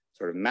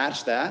sort of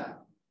match that.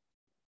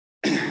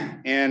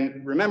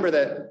 And remember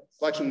that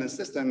selection in the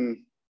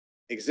system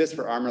exists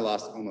for armor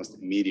loss almost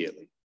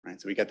immediately, right?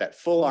 So we get that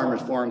full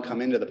armored form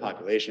come into the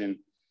population.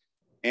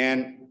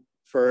 And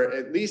for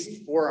at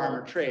least 4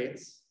 armored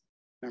traits,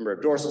 number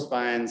of dorsal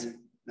spines,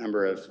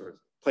 number of sort of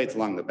plates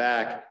along the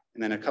back,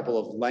 and then a couple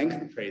of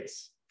length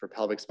traits for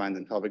pelvic spines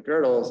and pelvic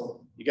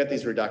girdles, you get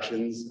these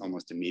reductions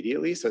almost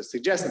immediately. So it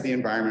suggests that the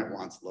environment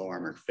wants low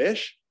armored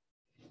fish.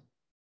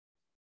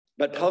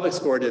 But pelvic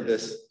score did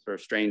this sort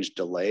of strange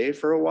delay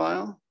for a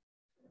while,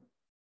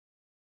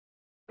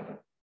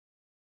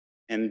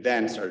 and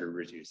then started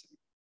reducing.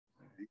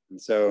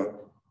 And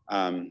so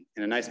in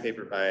a nice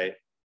paper by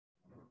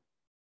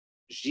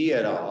Xi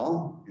et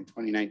al. In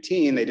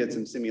 2019, they did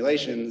some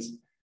simulations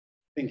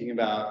thinking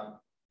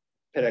about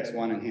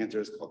PIDX1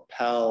 enhancers called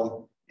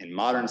PEL in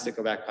modern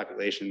stickleback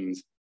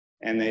populations.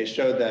 And they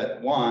showed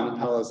that one,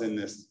 PEL is in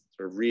this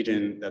sort of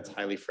region that's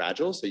highly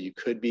fragile. So you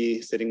could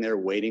be sitting there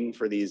waiting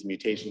for these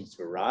mutations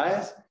to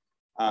arise,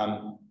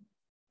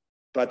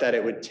 but that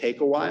it would take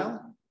a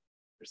while.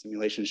 Their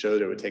simulation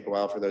showed it would take a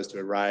while for those to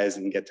arise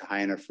and get to high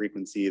enough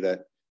frequency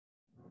that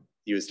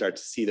you would start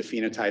to see the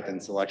phenotype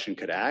and selection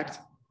could act.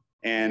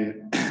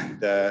 And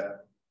the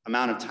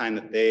amount of time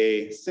that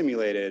they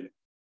simulated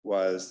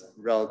was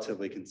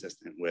relatively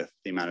consistent with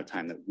the amount of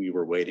time that we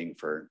were waiting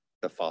for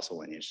the fossil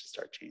lineage to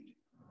start changing.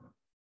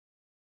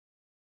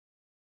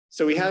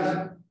 So we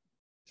have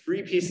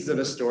three pieces of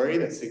a story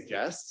that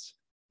suggests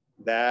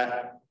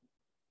that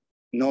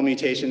null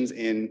mutations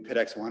in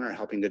PIDX1 are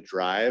helping to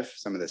drive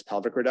some of this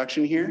pelvic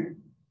reduction here.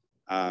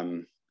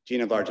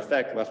 Gene of large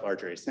effect, left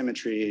large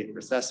asymmetry,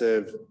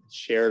 recessive,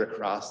 shared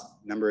across a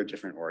number of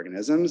different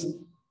organisms.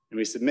 And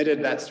we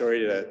submitted that story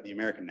to the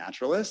American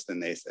naturalist,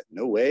 and they said,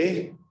 no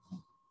way.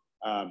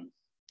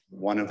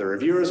 One of the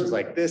reviewers was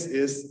like, this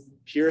is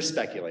pure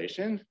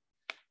speculation.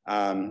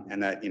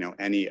 And that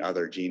any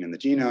other gene in the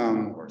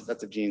genome or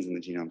sets of genes in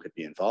the genome could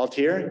be involved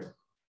here.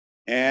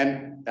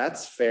 And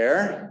that's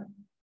fair.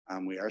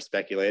 We are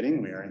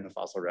speculating, we are in the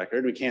fossil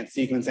record, we can't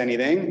sequence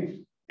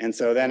anything. And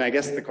so then I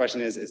guess the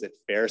question is it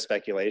fair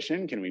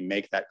speculation? Can we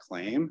make that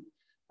claim?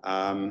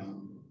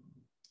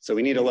 So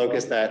we need a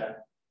locus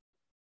that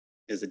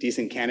is a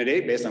decent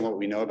candidate based on what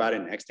we know about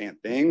it in extant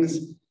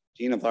things.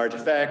 Gene of large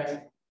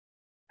effect,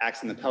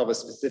 acts in the pelvis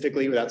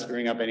specifically without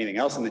screwing up anything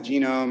else in the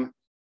genome,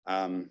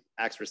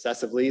 acts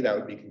recessively, that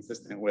would be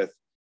consistent with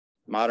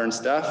modern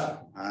stuff,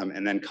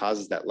 and then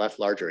causes that left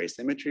larger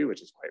asymmetry,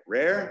 which is quite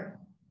rare.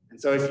 And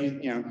so if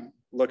you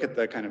look at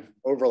the kind of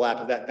overlap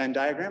of that Venn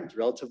diagram, it's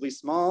relatively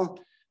small.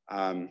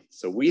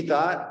 So we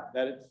thought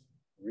that it's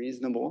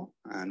reasonable,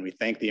 and we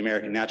thank the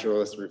American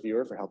Naturalist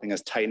reviewer for helping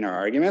us tighten our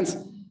arguments.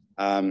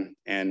 And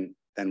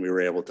then we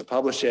were able to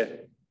publish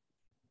it.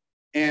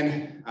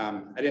 And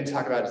I didn't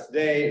talk about it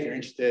today. If you're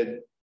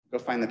interested, go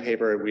find the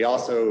paper. We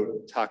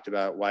also talked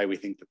about why we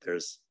think that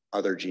there's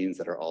other genes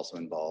that are also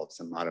involved,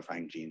 some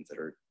modifying genes that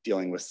are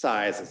dealing with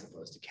size as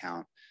opposed to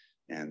count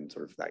and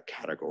sort of that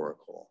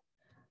categorical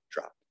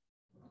drop.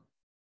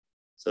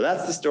 So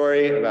that's the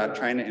story about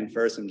trying to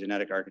infer some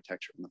genetic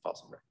architecture from the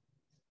fossil record.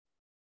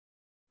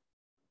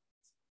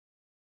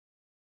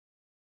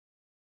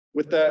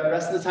 With the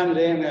rest of the time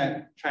today, I'm going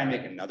to try and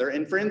make another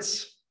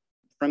inference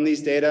from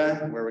these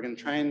data, where we're going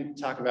to try and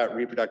talk about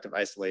reproductive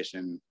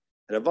isolation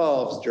that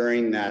evolves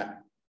during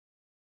that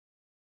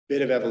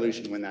bit of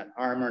evolution when that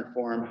armored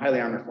form, highly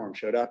armored form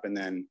showed up and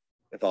then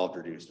evolved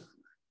reduced armor.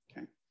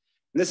 Okay.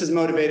 And this is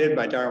motivated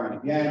by Darwin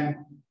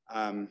again.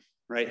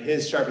 Right,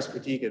 his sharpest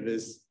critique of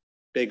his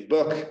big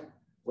book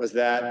was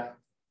that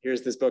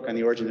here's this book on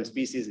the origin of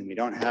species, and we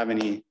don't have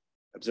any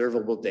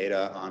observable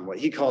data on what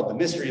he called the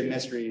mystery of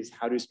mysteries.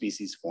 How do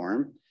species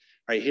form?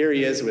 Right, here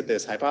he is with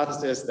this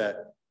hypothesis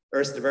that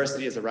Earth's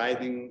diversity is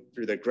arising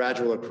through the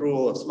gradual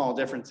accrual of small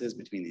differences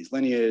between these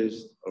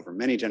lineages over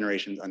many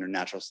generations under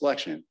natural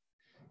selection.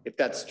 If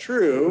that's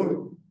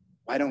true,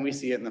 why don't we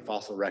see it in the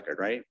fossil record,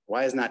 right?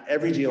 Why is not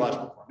every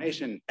geological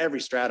formation,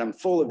 every stratum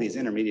full of these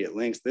intermediate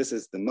links? This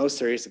is the most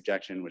serious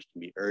objection which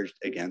can be urged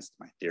against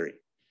my theory.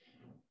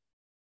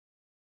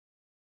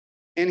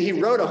 And he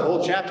wrote a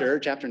whole chapter,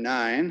 chapter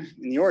 9,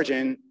 in the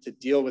origin to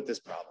deal with this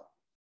problem.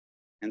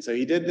 And so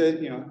he did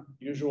the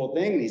usual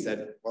thing. He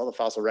said, well, the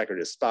fossil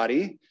record is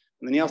spotty.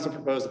 And then he also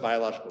proposed a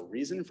biological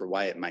reason for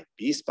why it might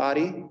be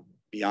spotty,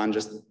 beyond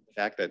just the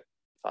fact that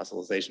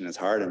fossilization is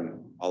hard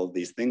and all of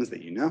these things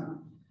that you know.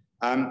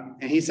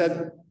 And he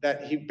said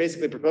that he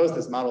basically proposed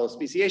this model of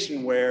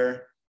speciation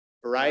where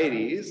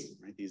varieties,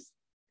 right, these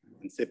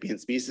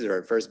incipient species, are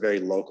at first very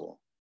local.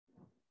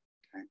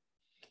 Okay?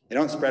 They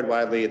don't spread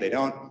widely, they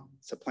don't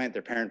supplant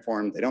their parent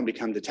form, they don't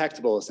become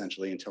detectable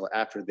essentially until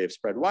after they've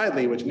spread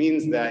widely, which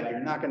means that you're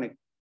not going to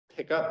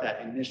pick up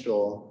that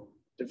initial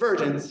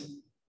divergence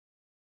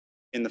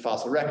in the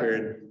fossil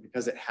record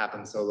because it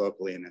happens so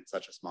locally and in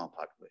such a small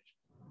population.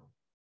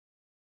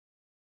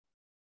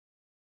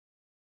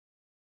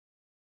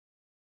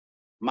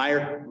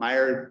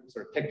 Meyer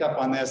sort of picked up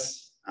on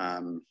this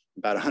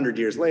about 100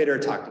 years later,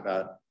 talked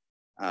about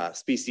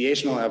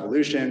speciational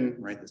evolution,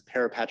 right? This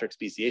parapatric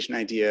speciation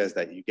idea is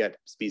that you get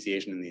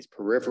speciation in these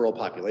peripheral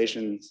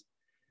populations.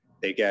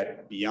 They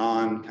get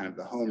beyond kind of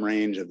the home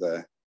range of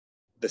the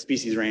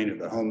species range of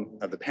the home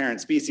of the parent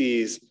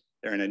species.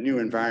 They're in a new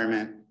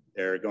environment.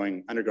 They're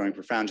undergoing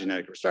profound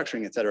genetic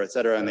restructuring, et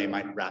cetera, and they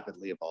might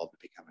rapidly evolve to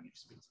become a new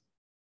species.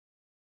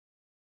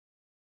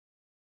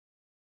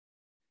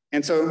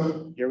 And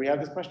so here we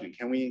have this question: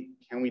 can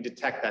we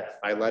detect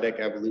that phyletic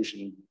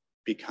evolution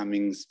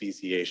becoming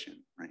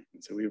speciation, right?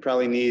 And so we would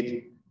probably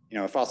need,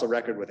 a fossil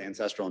record with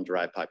ancestral and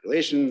derived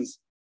populations,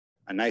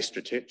 a nice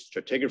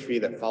stratigraphy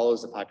that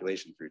follows the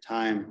population through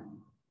time,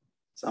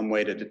 some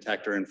way to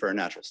detect or infer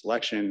natural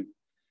selection,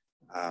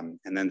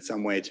 and then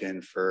some way to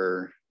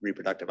infer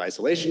reproductive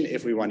isolation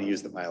if we want to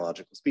use the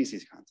biological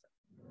species concept.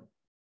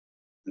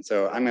 And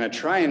so I'm going to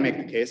try and make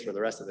the case for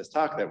the rest of this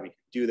talk that we can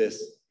do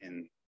this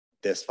in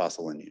this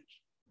fossil lineage.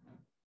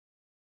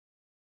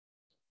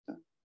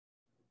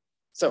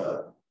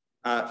 So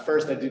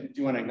first, I do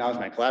want to acknowledge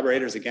my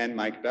collaborators. Again,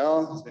 Mike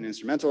Bell has been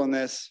instrumental in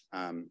this.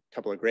 A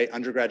couple of great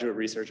undergraduate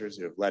researchers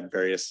who have led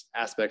various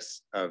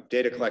aspects of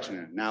data collection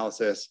and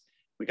analysis.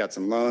 We got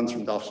some loans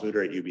from Dolph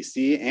Schluter at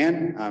UBC,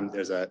 and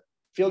there's a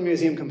field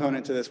museum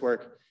component to this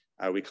work.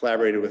 We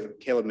collaborated with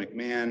Caleb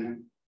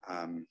McMahon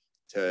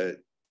to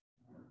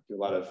do a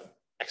lot of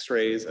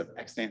x-rays of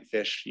extant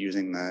fish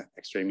using the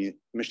x-ray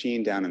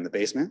machine down in the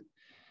basement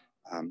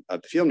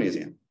of the field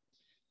museum.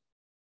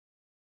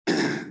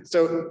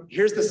 So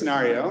here's the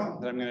scenario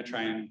that I'm going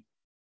to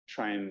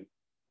try and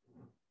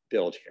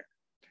build here.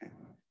 Okay.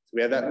 So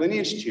we have that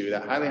lineage 2,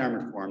 that highly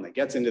armored form that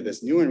gets into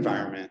this new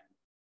environment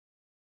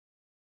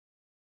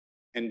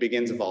and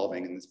begins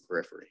evolving in this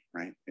periphery,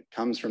 right? It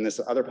comes from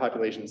this other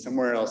population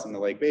somewhere else in the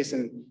lake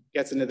basin,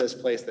 gets into this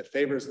place that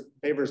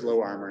favors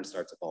low armor and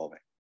starts evolving.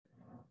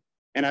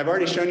 And I've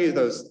already shown you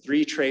those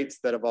 3 traits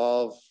that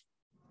evolve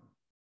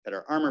that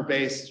are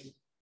armor-based,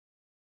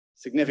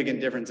 significant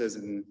differences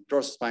in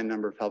dorsal spine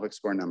number, pelvic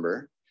score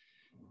number.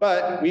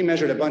 But we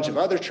measured a bunch of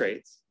other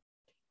traits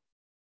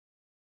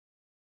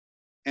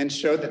and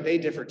showed that they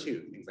differ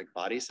too. Things like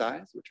body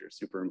size, which are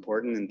super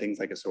important, and things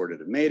like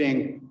assortative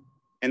mating.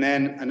 And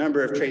then a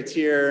number of traits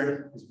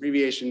here. These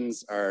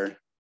abbreviations are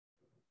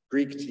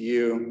Greek to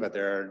you, but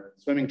there are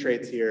swimming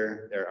traits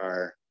here, there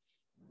are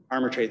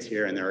armor traits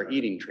here, and there are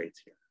eating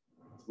traits here.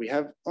 We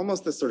have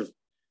almost this sort of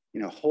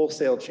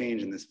wholesale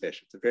change in this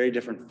fish. It's a very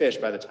different fish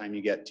by the time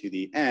you get to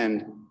the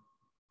end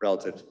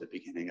relative to the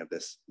beginning of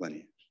this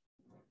lineage.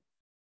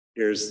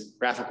 Here's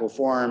graphical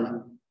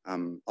form,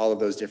 all of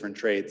those different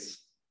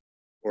traits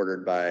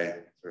ordered by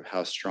sort of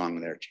how strong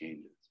their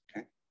change is,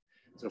 okay?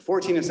 So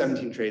 14 of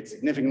 17 traits,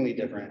 significantly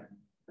different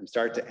from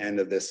start to end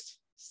of this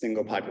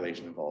single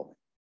population evolving.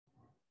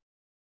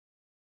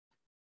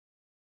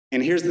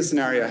 And here's the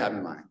scenario I have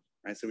in mind.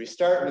 Right, so we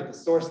start with the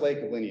source lake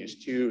of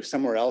lineage 2,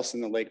 somewhere else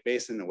in the lake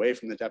basin, away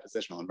from the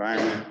depositional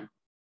environment,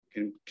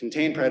 can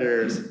contain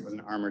predators with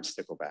an armored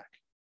stickleback.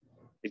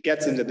 It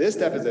gets into this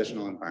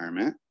depositional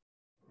environment,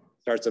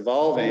 starts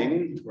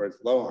evolving towards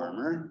low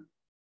armor,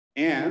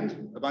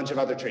 and a bunch of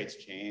other traits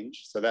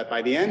change, so that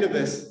by the end of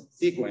this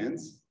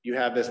sequence, you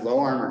have this low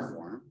armor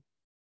form.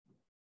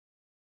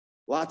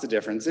 Lots of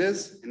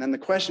differences, and then the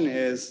question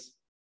is,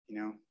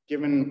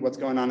 given what's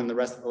going on in the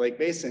rest of the lake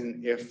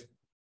basin, if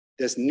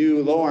this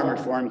new low armored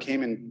form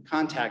came in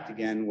contact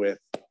again with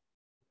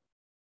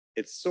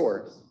its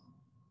source,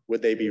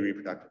 would they be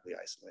reproductively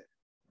isolated?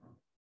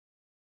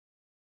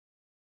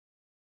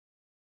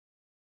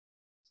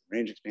 Some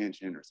range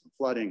expansion or some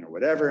flooding or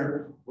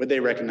whatever, would they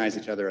recognize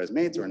each other as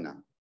mates or not?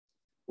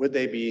 Would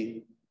they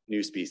be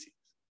new species?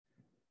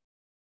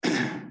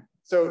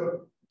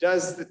 So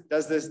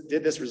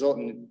did this result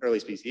in early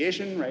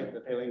speciation, right? The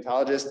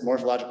paleontologist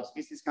morphological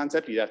species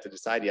concept, you'd have to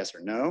decide yes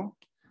or no.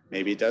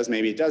 Maybe it does,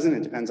 maybe it doesn't.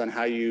 It depends on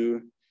how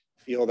you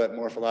feel that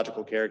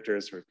morphological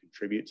characters sort of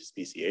contribute to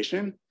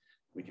speciation.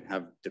 We can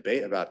have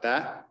debate about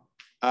that.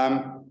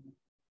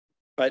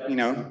 But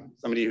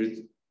somebody who's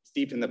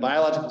steeped in the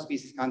biological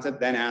species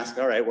concept then asks,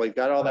 all right, well, you've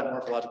got all that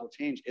morphological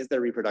change. Is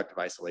there reproductive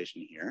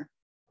isolation here?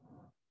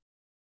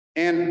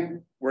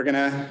 And we're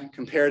gonna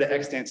compare to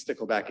extant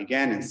stickleback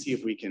again and see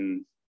if we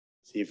can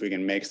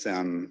make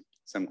some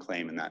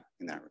claim in that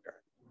regard.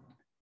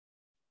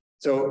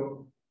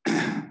 So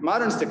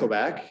modern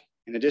stickleback,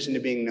 in addition to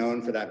being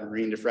known for that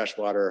marine to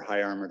freshwater,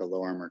 high armor to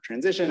low armor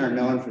transition, are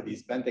known for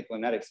these benthic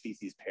linetic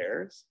species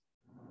pairs.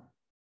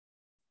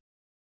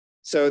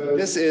 So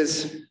this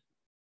is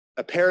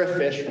a pair of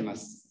fish from a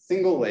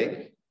single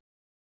lake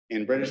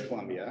in British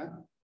Columbia,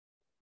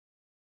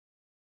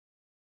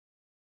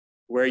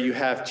 where you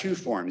have 2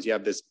 forms. You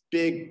have this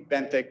big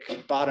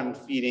benthic bottom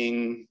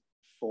feeding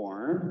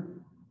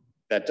form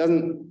that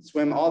doesn't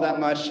swim all that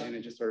much, and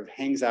it just sort of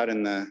hangs out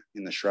in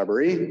the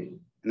shrubbery.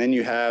 And then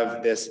you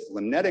have this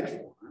limnetic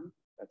form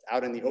that's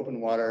out in the open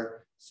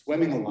water,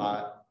 swimming a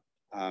lot,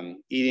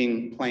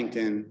 eating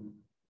plankton.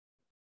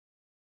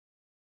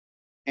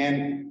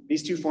 And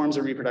these 2 forms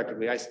are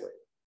reproductively isolated.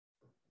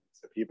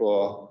 So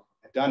people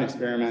have done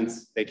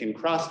experiments, they can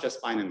cross just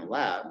fine in the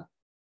lab,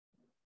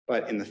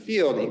 but in the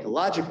field,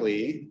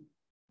 ecologically,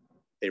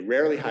 they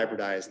rarely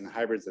hybridize, and the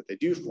hybrids that they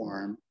do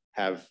form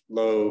have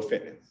low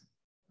fitness.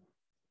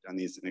 On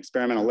these in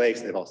experimental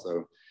lakes, they've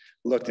also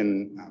looked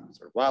in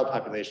sort of wild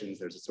populations.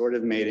 There's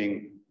assortative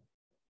mating.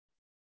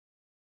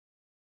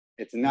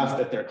 It's enough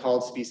that they're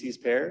called species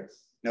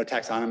pairs. No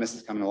taxonomist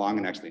is coming along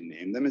and actually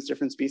named them as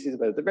different species,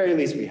 but at the very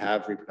least, we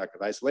have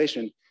reproductive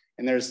isolation.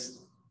 And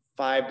there's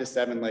 5 to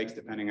 7 lakes,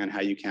 depending on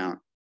how you count,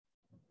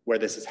 where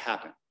this has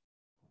happened.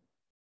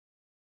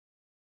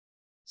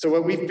 So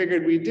what we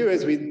figured we'd do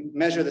is we'd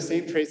measure the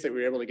same traits that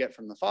we were able to get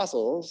from the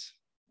fossils,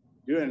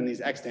 do it in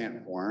these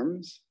extant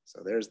forms.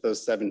 So there's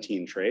those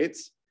 17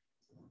 traits.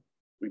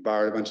 We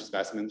borrowed a bunch of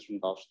specimens from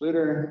Dolph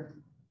Schluter.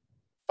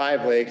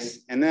 5 lakes.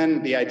 And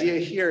then the idea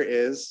here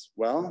is,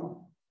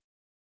 well,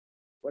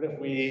 what if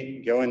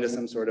we go into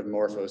some sort of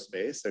morpho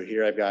space? So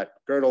here I've got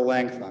girdle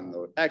length on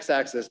the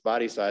x-axis,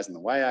 body size on the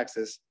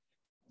y-axis.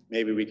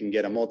 Maybe we can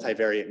get a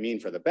multivariate mean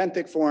for the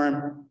benthic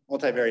form,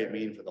 multivariate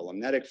mean for the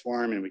limnetic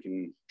form, and we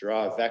can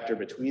draw a vector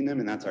between them,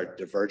 and that's our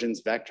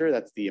divergence vector.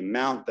 That's the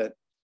amount that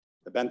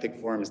the benthic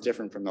form is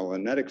different from the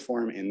limnetic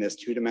form in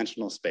this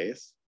 2-dimensional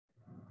space.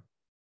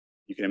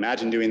 You can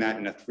imagine doing that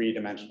in a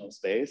 3-dimensional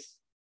space.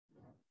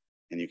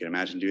 And you can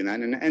imagine doing that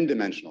in an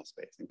n-dimensional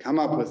space and come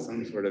up with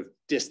some sort of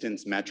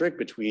distance metric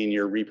between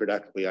your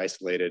reproductively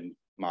isolated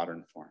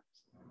modern forms.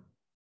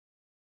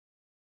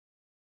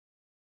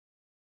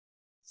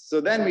 So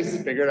then we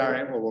figured, all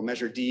right, well, we'll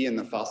measure D in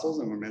the fossils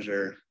and we'll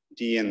measure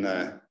D in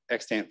the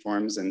extant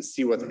forms and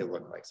see what they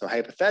look like. So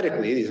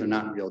hypothetically, these are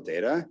not real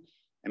data.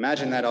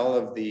 Imagine that all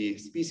of the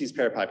species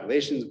pair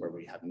populations where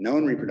we have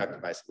known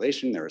reproductive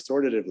isolation, they're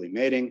assortatively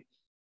mating.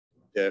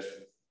 The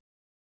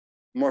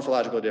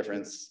morphological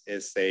difference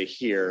is, say,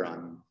 here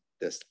on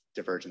this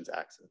divergence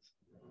axis.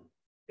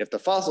 If the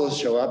fossils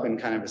show up in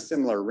kind of a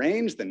similar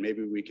range, then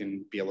maybe we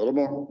can be a little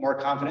more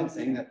confident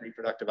saying that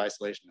reproductive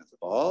isolation has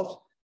evolved.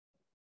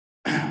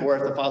 Or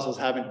if the fossils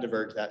haven't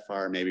diverged that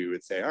far, maybe we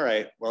would say, all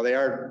right, well, they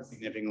are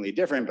significantly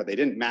different, but they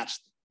didn't match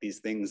these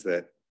things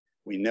that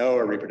we know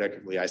are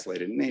reproductively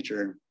isolated in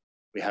nature.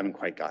 We haven't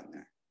quite gotten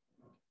there.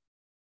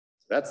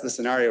 So that's the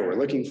scenario we're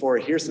looking for.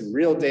 Here's some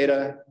real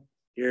data.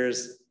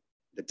 Here's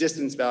the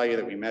distance value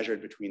that we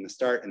measured between the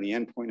start and the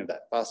end point of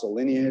that fossil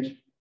lineage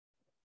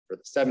for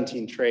the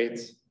 17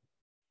 traits.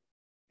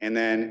 And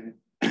then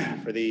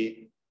for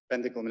the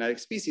benthic limnetic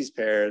species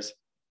pairs,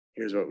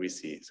 here's what we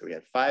see. So we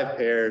have 5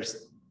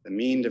 pairs. The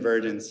mean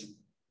divergence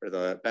for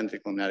the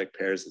benthic limnetic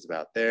pairs is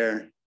about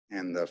there,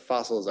 and the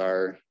fossils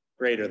are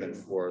greater than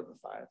 4 of the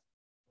 5.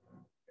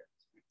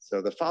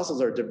 So the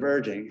fossils are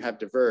have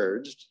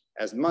diverged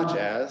as much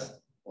as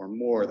or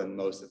more than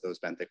most of those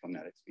benthic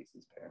limnetic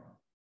species pairs.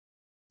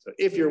 So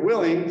if you're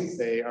willing to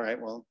say, all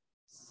right, well,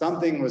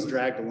 something was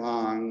dragged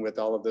along with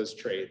all of those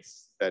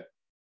traits that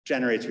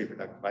generates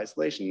reproductive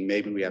isolation,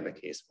 maybe we have a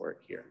case for it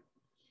here.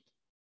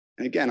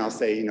 And again, I'll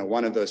say,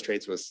 one of those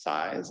traits was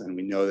size, and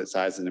we know that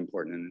size is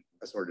important in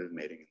assortative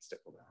mating and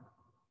stickleback.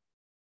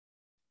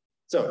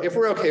 So if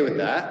we're okay with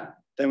that,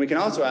 then we can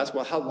also ask,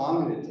 well, how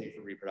long did it take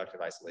for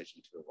reproductive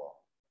isolation to evolve?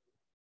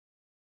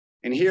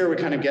 And here we're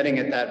kind of getting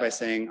at that by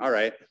saying, all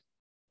right,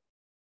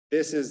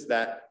 this is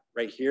that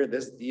right here,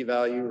 this D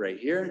value right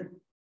here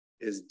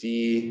is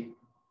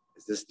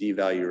this D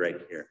value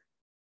right here.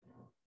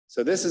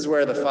 So this is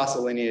where the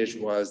fossil lineage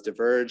was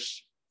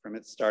diverged from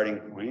its starting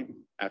point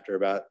after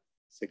about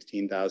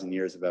 16,000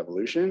 years of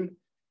evolution.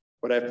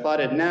 What I've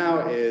plotted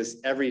now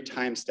is every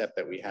time step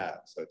that we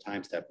have. So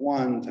time step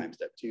 1, time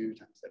step 2,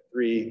 time step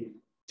 3,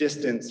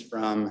 distance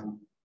from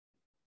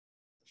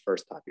the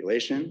first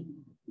population.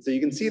 So you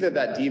can see that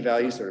that D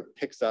value sort of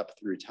picks up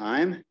through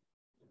time.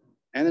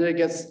 And then it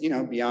gets,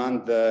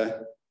 beyond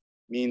the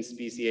mean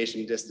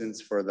speciation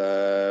distance for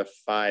the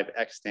 5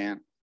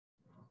 extant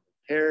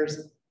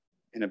pairs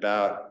in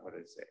about,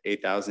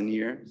 8,000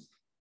 years,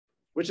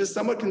 which is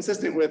somewhat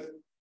consistent with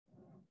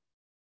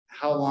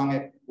how long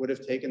it would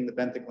have taken the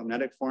benthic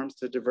limnetic forms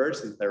to diverge,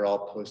 since they're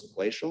all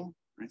post-glacial,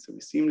 right? So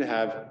we seem to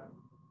have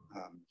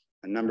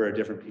a number of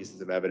different pieces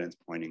of evidence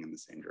pointing in the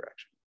same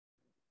direction.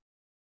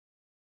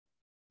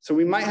 So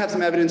we might have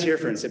some evidence here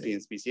for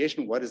incipient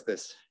speciation. What does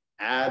this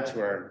add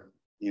to our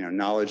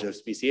knowledge of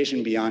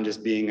speciation beyond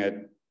just being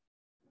a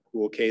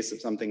cool case of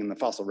something in the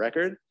fossil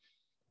record?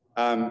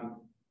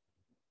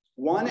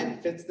 One,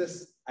 it fits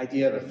this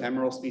idea of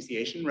ephemeral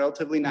speciation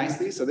relatively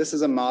nicely. So this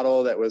is a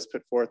model that was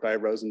put forth by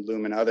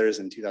Rosenblum and others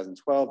in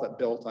 2012 that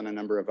built on a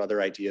number of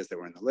other ideas that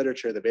were in the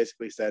literature that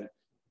basically said,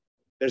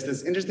 there's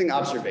this interesting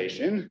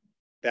observation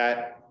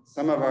that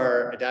some of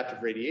our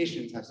adaptive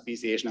radiations have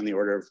speciation on the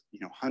order of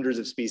hundreds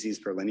of species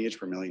per lineage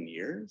per million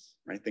years,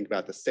 right? Think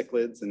about the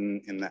cichlids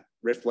in the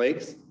rift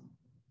lakes.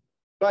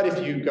 But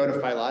if you go to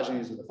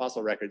phylogenies with the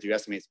fossil records, you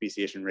estimate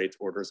speciation rates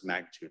orders of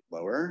magnitude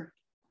lower.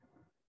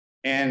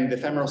 And the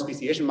ephemeral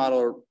speciation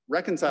model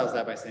reconciles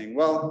that by saying,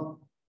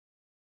 well,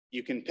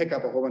 you can pick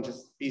up a whole bunch of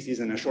species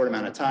in a short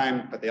amount of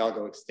time, but they all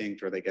go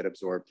extinct or they get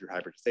absorbed through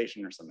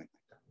hybridization or something like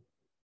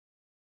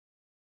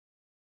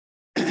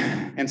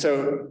that. And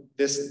so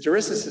this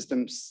Gerissus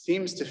system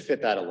seems to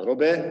fit that a little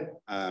bit.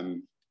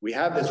 We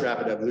have this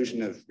rapid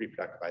evolution of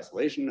reproductive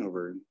isolation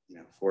over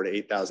 4,000 to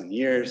 8,000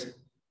 years,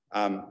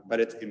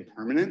 but it's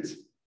impermanent.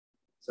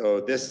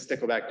 So this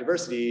stickleback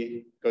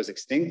diversity goes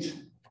extinct.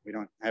 We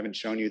haven't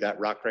shown you that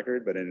rock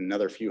record, but in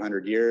another few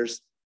hundred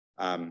years,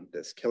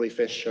 this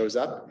killifish shows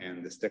up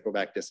and the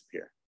stickleback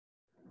disappear.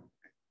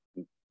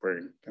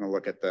 We're going to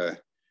look at the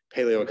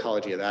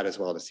paleoecology of that as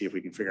well to see if we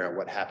can figure out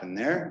what happened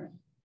there.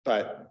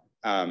 But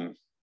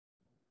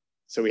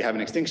so we have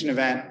an extinction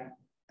event,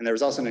 and there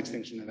was also an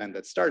extinction event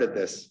that started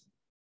this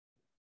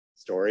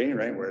story,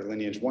 right, where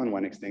lineage 1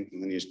 went extinct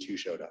and lineage 2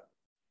 showed up.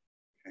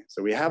 Okay,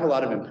 so we have a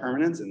lot of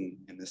impermanence in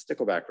the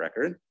stickleback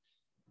record.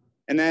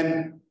 And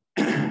then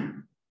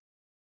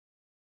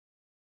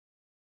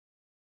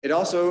It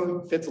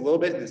also fits a little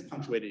bit in this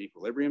punctuated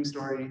equilibrium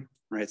story,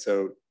 right?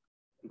 So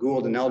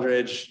Gould and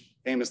Eldridge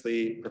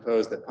famously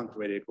proposed that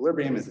punctuated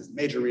equilibrium is this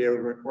major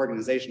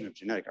reorganization of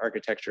genetic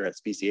architecture at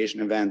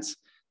speciation events.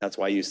 That's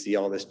why you see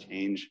all this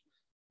change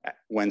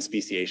when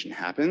speciation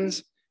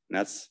happens. And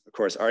that's, of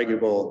course,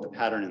 arguable the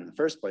pattern in the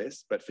first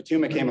place. But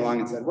Fatuma came along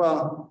and said,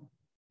 well,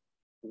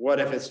 what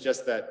if it's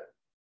just that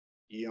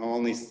you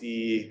only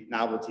see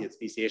novelty at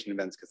speciation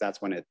events because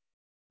that's when it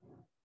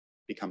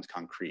becomes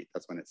concrete.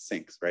 That's when it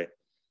sinks, right?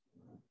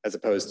 As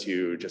opposed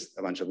to just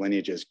a bunch of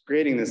lineages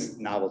creating this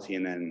novelty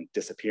and then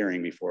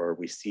disappearing before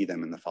we see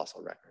them in the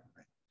fossil record,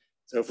 right?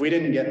 So if we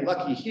didn't get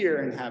lucky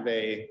here and have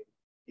a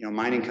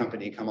mining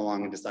company come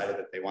along and decided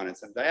that they wanted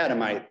some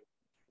diatomite,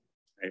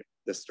 right,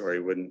 this story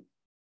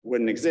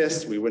wouldn't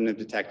exist. We wouldn't have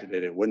detected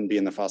it. It wouldn't be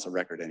in the fossil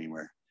record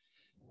anywhere.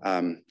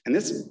 And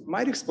this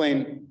might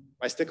explain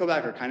why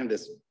stickleback are kind of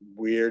this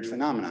weird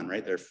phenomenon,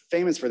 right? They're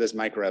famous for this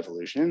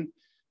microevolution,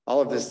 all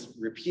of this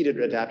repeated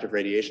adaptive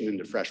radiation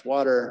into fresh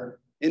water,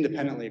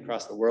 independently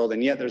across the world,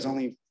 and yet there's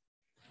only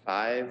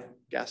 5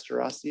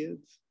 gasterosiids,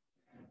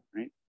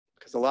 right?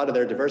 Because a lot of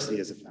their diversity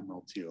is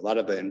ephemeral too. A lot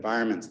of the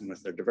environments in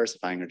which they're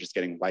diversifying are just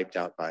getting wiped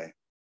out by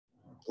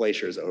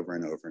glaciers over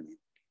and over and over.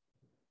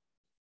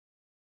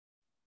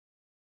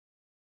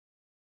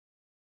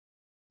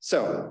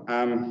 So,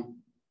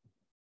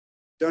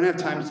 don't have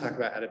time to talk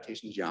about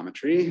adaptation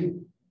geometry.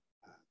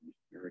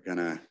 We're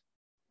gonna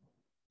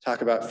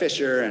talk about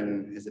Fisher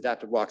and his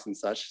adaptive walks and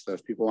such. So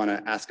if people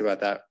wanna ask about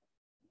that,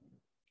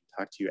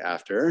 talk to you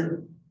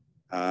after.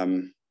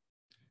 The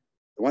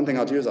one thing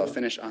I'll do is I'll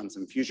finish on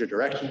some future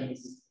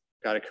directions.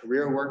 Got a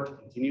career award to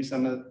continue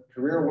some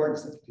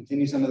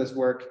of this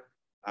work.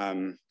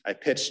 I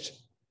pitched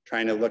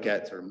trying to look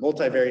at sort of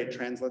multivariate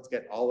trends. Let's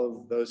get all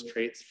of those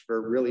traits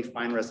for really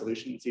fine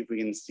resolution, see if we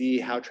can see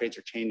how traits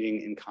are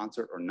changing in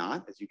concert or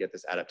not as you get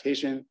this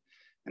adaptation,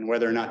 and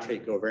whether or not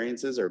trait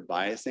covariances are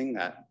biasing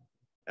that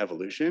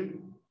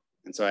evolution.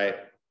 And so I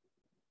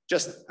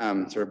just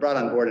sort of brought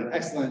on board an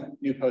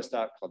excellent new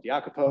postdoc called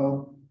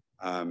Jacopo,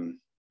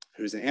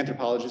 who's an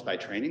anthropologist by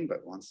training,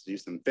 but wants to do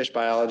some fish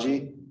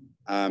biology.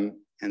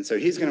 And so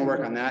he's gonna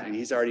work on that, and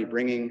he's already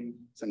bringing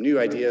some new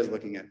ideas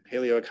looking at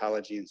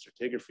paleoecology and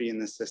stratigraphy in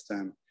this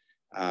system.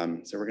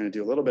 So we're gonna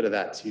do a little bit of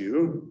that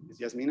too. Is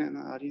Yasmina in the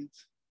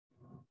audience?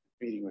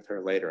 Meeting with her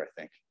later, I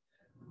think.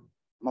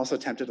 I'm also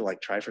tempted to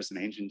try for some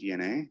ancient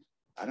DNA.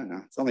 I don't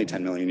know, it's only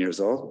 10 million years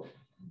old.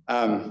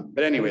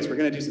 But anyways, we're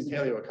gonna do some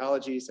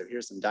paleoecology. So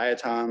here's some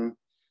diatoms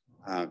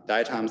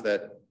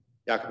that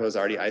Jacopo's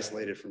already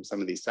isolated from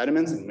some of these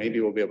sediments, and maybe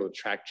we'll be able to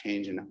track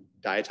change in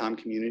diatom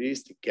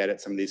communities to get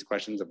at some of these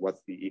questions of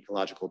what's the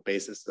ecological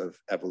basis of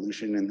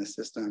evolution in this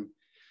system.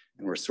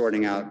 And we're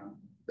sorting out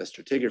the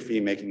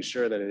stratigraphy, making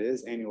sure that it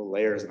is annual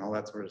layers and all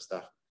that sort of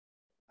stuff.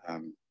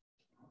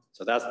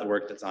 So that's the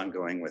work that's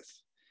ongoing with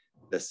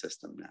this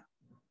system now.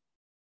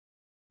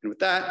 And with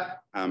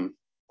that, I'll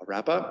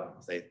wrap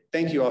up, say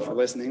thank you all for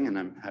listening, and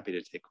I'm happy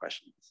to take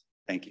questions.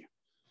 Thank you.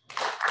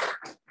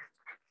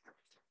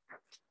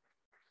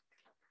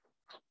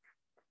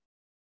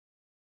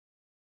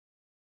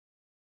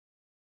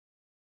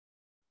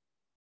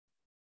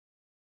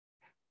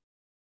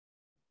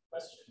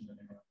 Questions?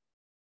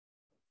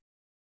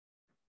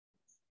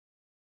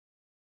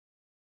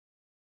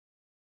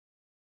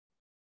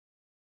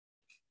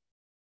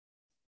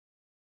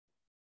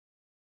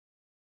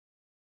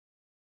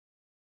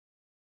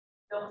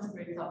 That was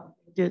great talk.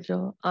 Thank you,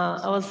 Joe.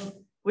 I was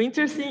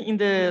interested in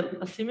the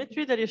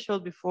asymmetry that you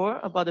showed before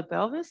about the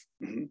pelvis.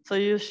 Mm-hmm. So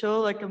you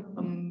show a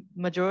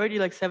majority,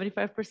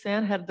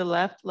 75% had the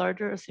left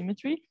larger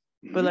asymmetry,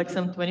 Mm-hmm. but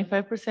some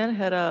 25%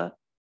 had a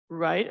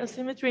right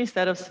asymmetry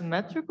instead of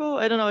symmetrical.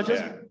 I don't know,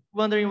 just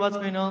wondering what's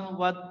going on,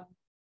 what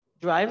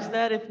drives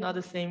that if not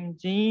the same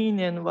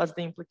gene, and what's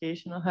the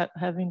implication of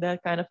having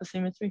that kind of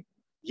asymmetry?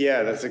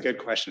 Yeah, that's a good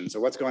question. So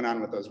what's going on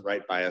with those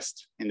right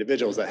biased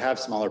individuals that have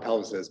smaller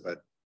pelvises, but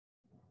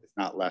it's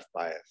not left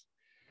biased?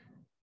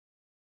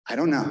 I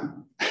don't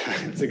know.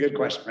 It's a good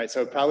question, right?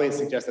 So it probably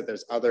suggests that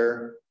there's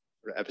other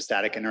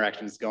epistatic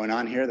interactions going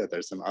on here, that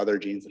there's some other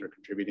genes that are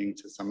contributing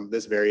to some of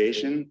this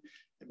variation.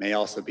 It may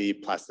also be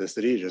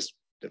plasticity, just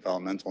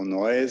developmental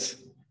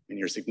noise. And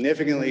you're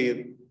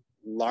significantly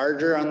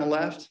larger on the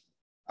left,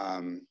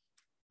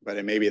 but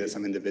it may be that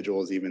some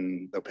individuals,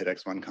 even though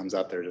PITX1 comes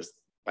up, they're just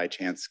by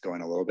chance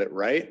going a little bit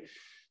right.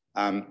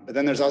 But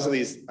then there's also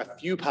a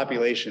few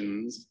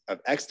populations of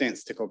extant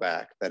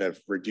stickleback that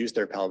have reduced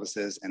their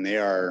pelvises, and they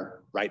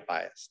are right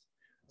biased.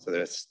 So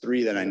there's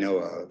 3 that I know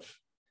of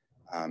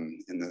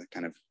in the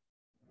kind of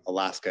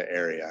Alaska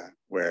area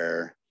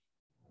where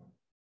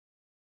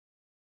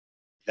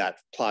that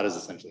plot is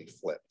essentially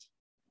flipped.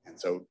 And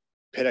so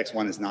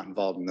PITX1 is not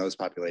involved in those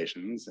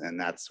populations, and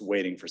that's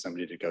waiting for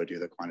somebody to go do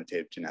the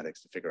quantitative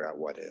genetics to figure out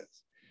what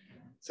is.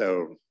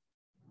 So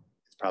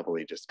it's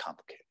probably just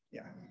complicated.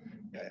 Yeah.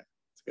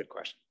 It's a good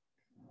question.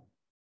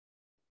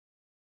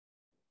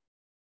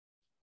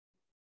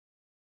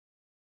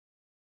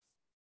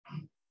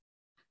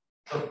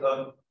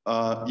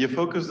 You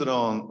focused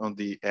on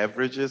the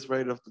averages,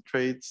 right, of the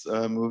traits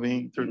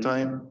moving through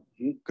time.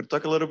 Could you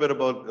talk a little bit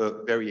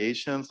about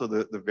variation, so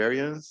the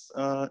variance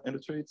in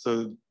the traits?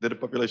 So did the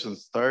population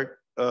start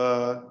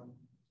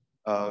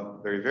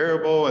very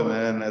variable, and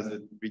then as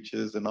it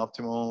reaches an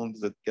optimum,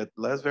 does it get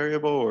less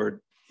variable,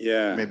 or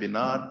maybe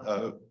not?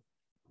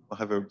 What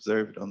have you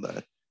observed on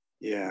that?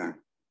 Yeah,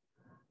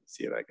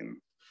 see if I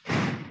can.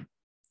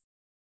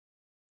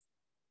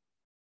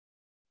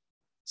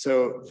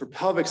 So for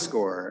pelvic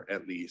score,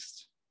 at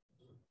least,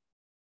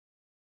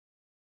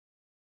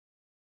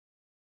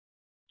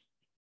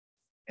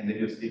 and did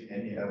you see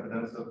any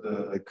evidence of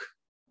the like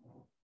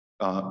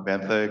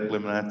benthic,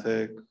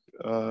 limnatic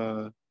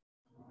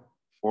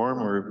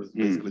form, or it was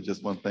basically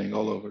just one thing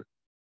all over?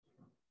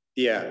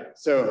 Yeah,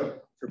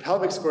 so for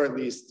pelvic score, at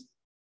least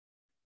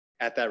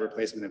at that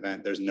replacement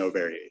event, there's no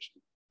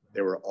variation. They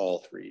were all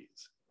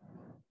threes,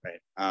 right?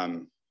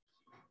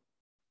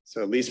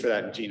 So at least for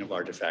that gene of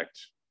large effect,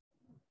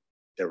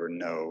 there were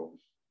no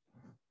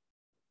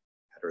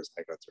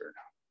heterozygotes or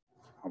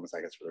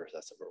homozygotes for the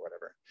recessive or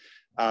whatever.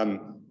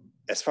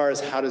 As far as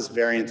how does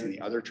variance in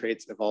the other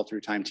traits evolve through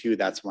time too,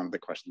 that's one of the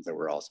questions that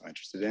we're also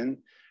interested in.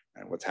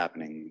 Right? What's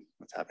happening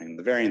in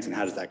the variance, and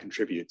how does that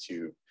contribute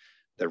to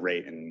the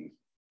rate and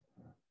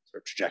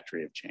sort of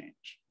trajectory of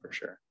change, for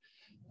sure.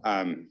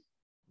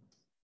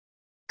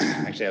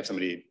 Actually, I have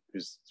somebody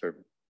who's sort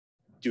of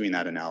doing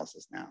that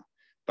analysis now,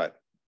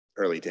 but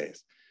early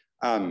days.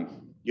 You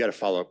had a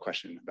follow-up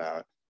question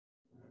about.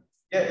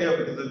 Yeah,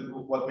 because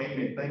what made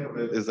me think of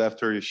it is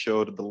after you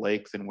showed the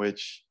lakes in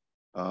which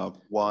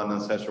one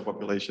ancestral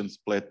population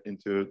split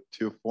into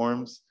two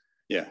forms.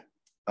 Yeah.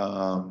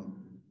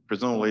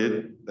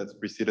 Presumably that's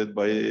preceded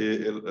by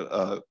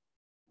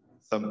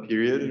some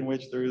period in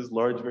which there is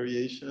large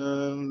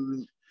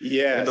variation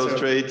in those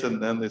traits,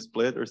 and then they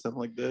split or something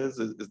like this.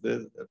 Is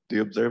this? Do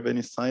you observe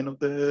any sign of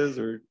this,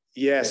 or?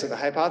 Yeah. So the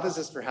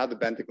hypothesis for how the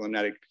benthic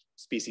limnatic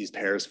species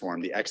pairs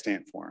form, the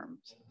extant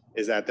forms,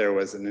 is that there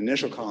was an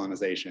initial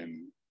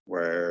colonization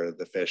where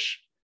the fish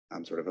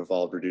sort of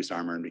evolved reduced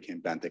armor and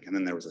became benthic, and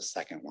then there was a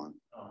second one.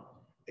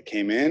 It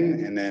came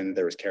in, and then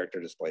there was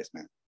character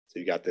displacement. So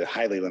you got the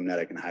highly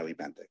limnetic and highly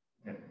benthic.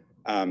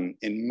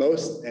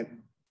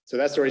 So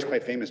that story is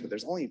quite famous, but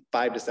there's only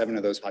 5 to 7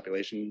 of those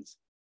populations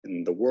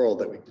in the world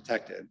that we've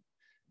detected.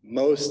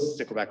 Most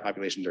stickleback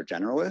populations are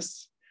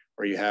generalists,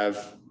 where you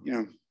have,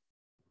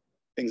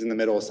 things in the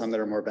middle, some that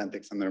are more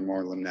benthic, some that are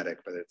more limnetic,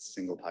 but it's a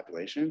single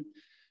population.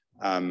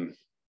 And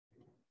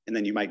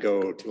then you might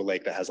go to a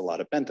lake that has a lot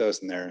of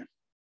benthos, and they're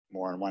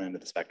more on one end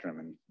of the spectrum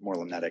and more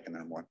limnetic, and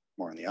then more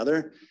on the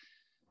other.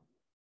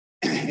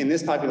 In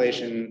this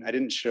population, I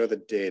didn't show the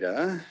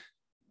data.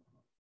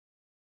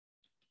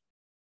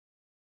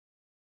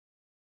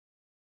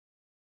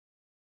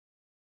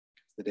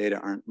 The data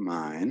aren't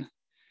mine.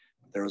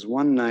 There was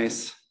one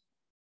nice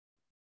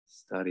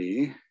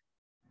study.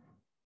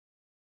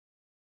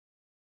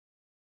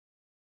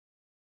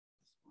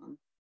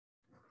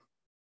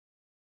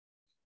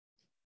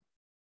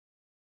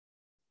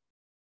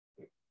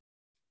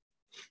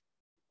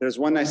 There's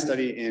one nice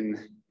study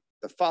in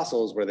the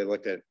fossils where they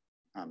looked at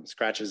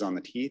scratches on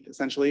the teeth,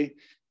 essentially,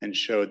 and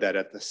showed that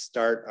at the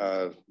start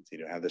of, let's see,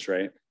 do I have this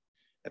right?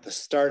 At the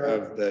start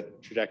of the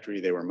trajectory,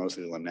 they were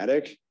mostly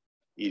limnetic,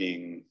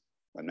 eating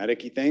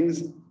limnetic-y things,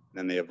 and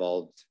then they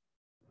evolved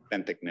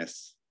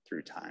benthicness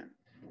through time.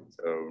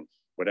 So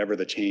whatever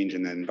the change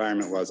in the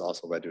environment was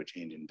also led to a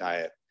change in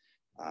diet.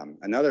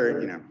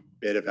 Another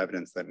bit of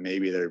evidence that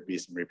maybe there'd be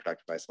some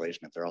reproductive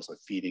isolation if they're also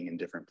feeding in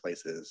different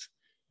places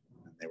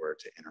than they were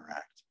to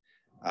interact.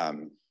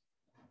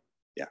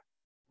 Yeah.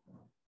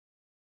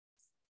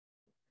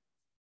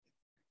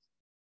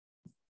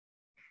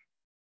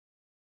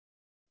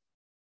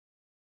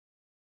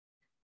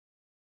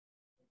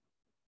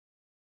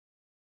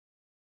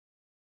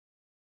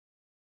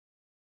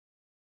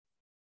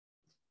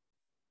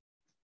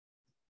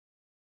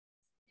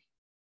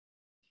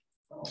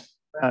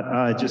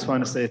 I just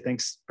want to say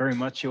thanks very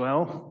much,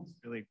 Yoel.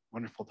 Really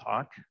wonderful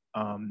talk.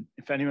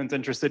 If anyone's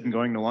interested in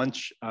going to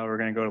lunch, we're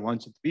going to go to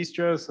lunch at the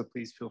bistro, so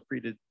please feel free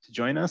to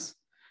join us.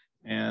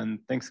 And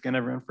thanks again,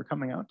 everyone, for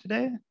coming out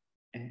today.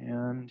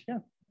 And yeah.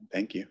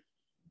 Thank you.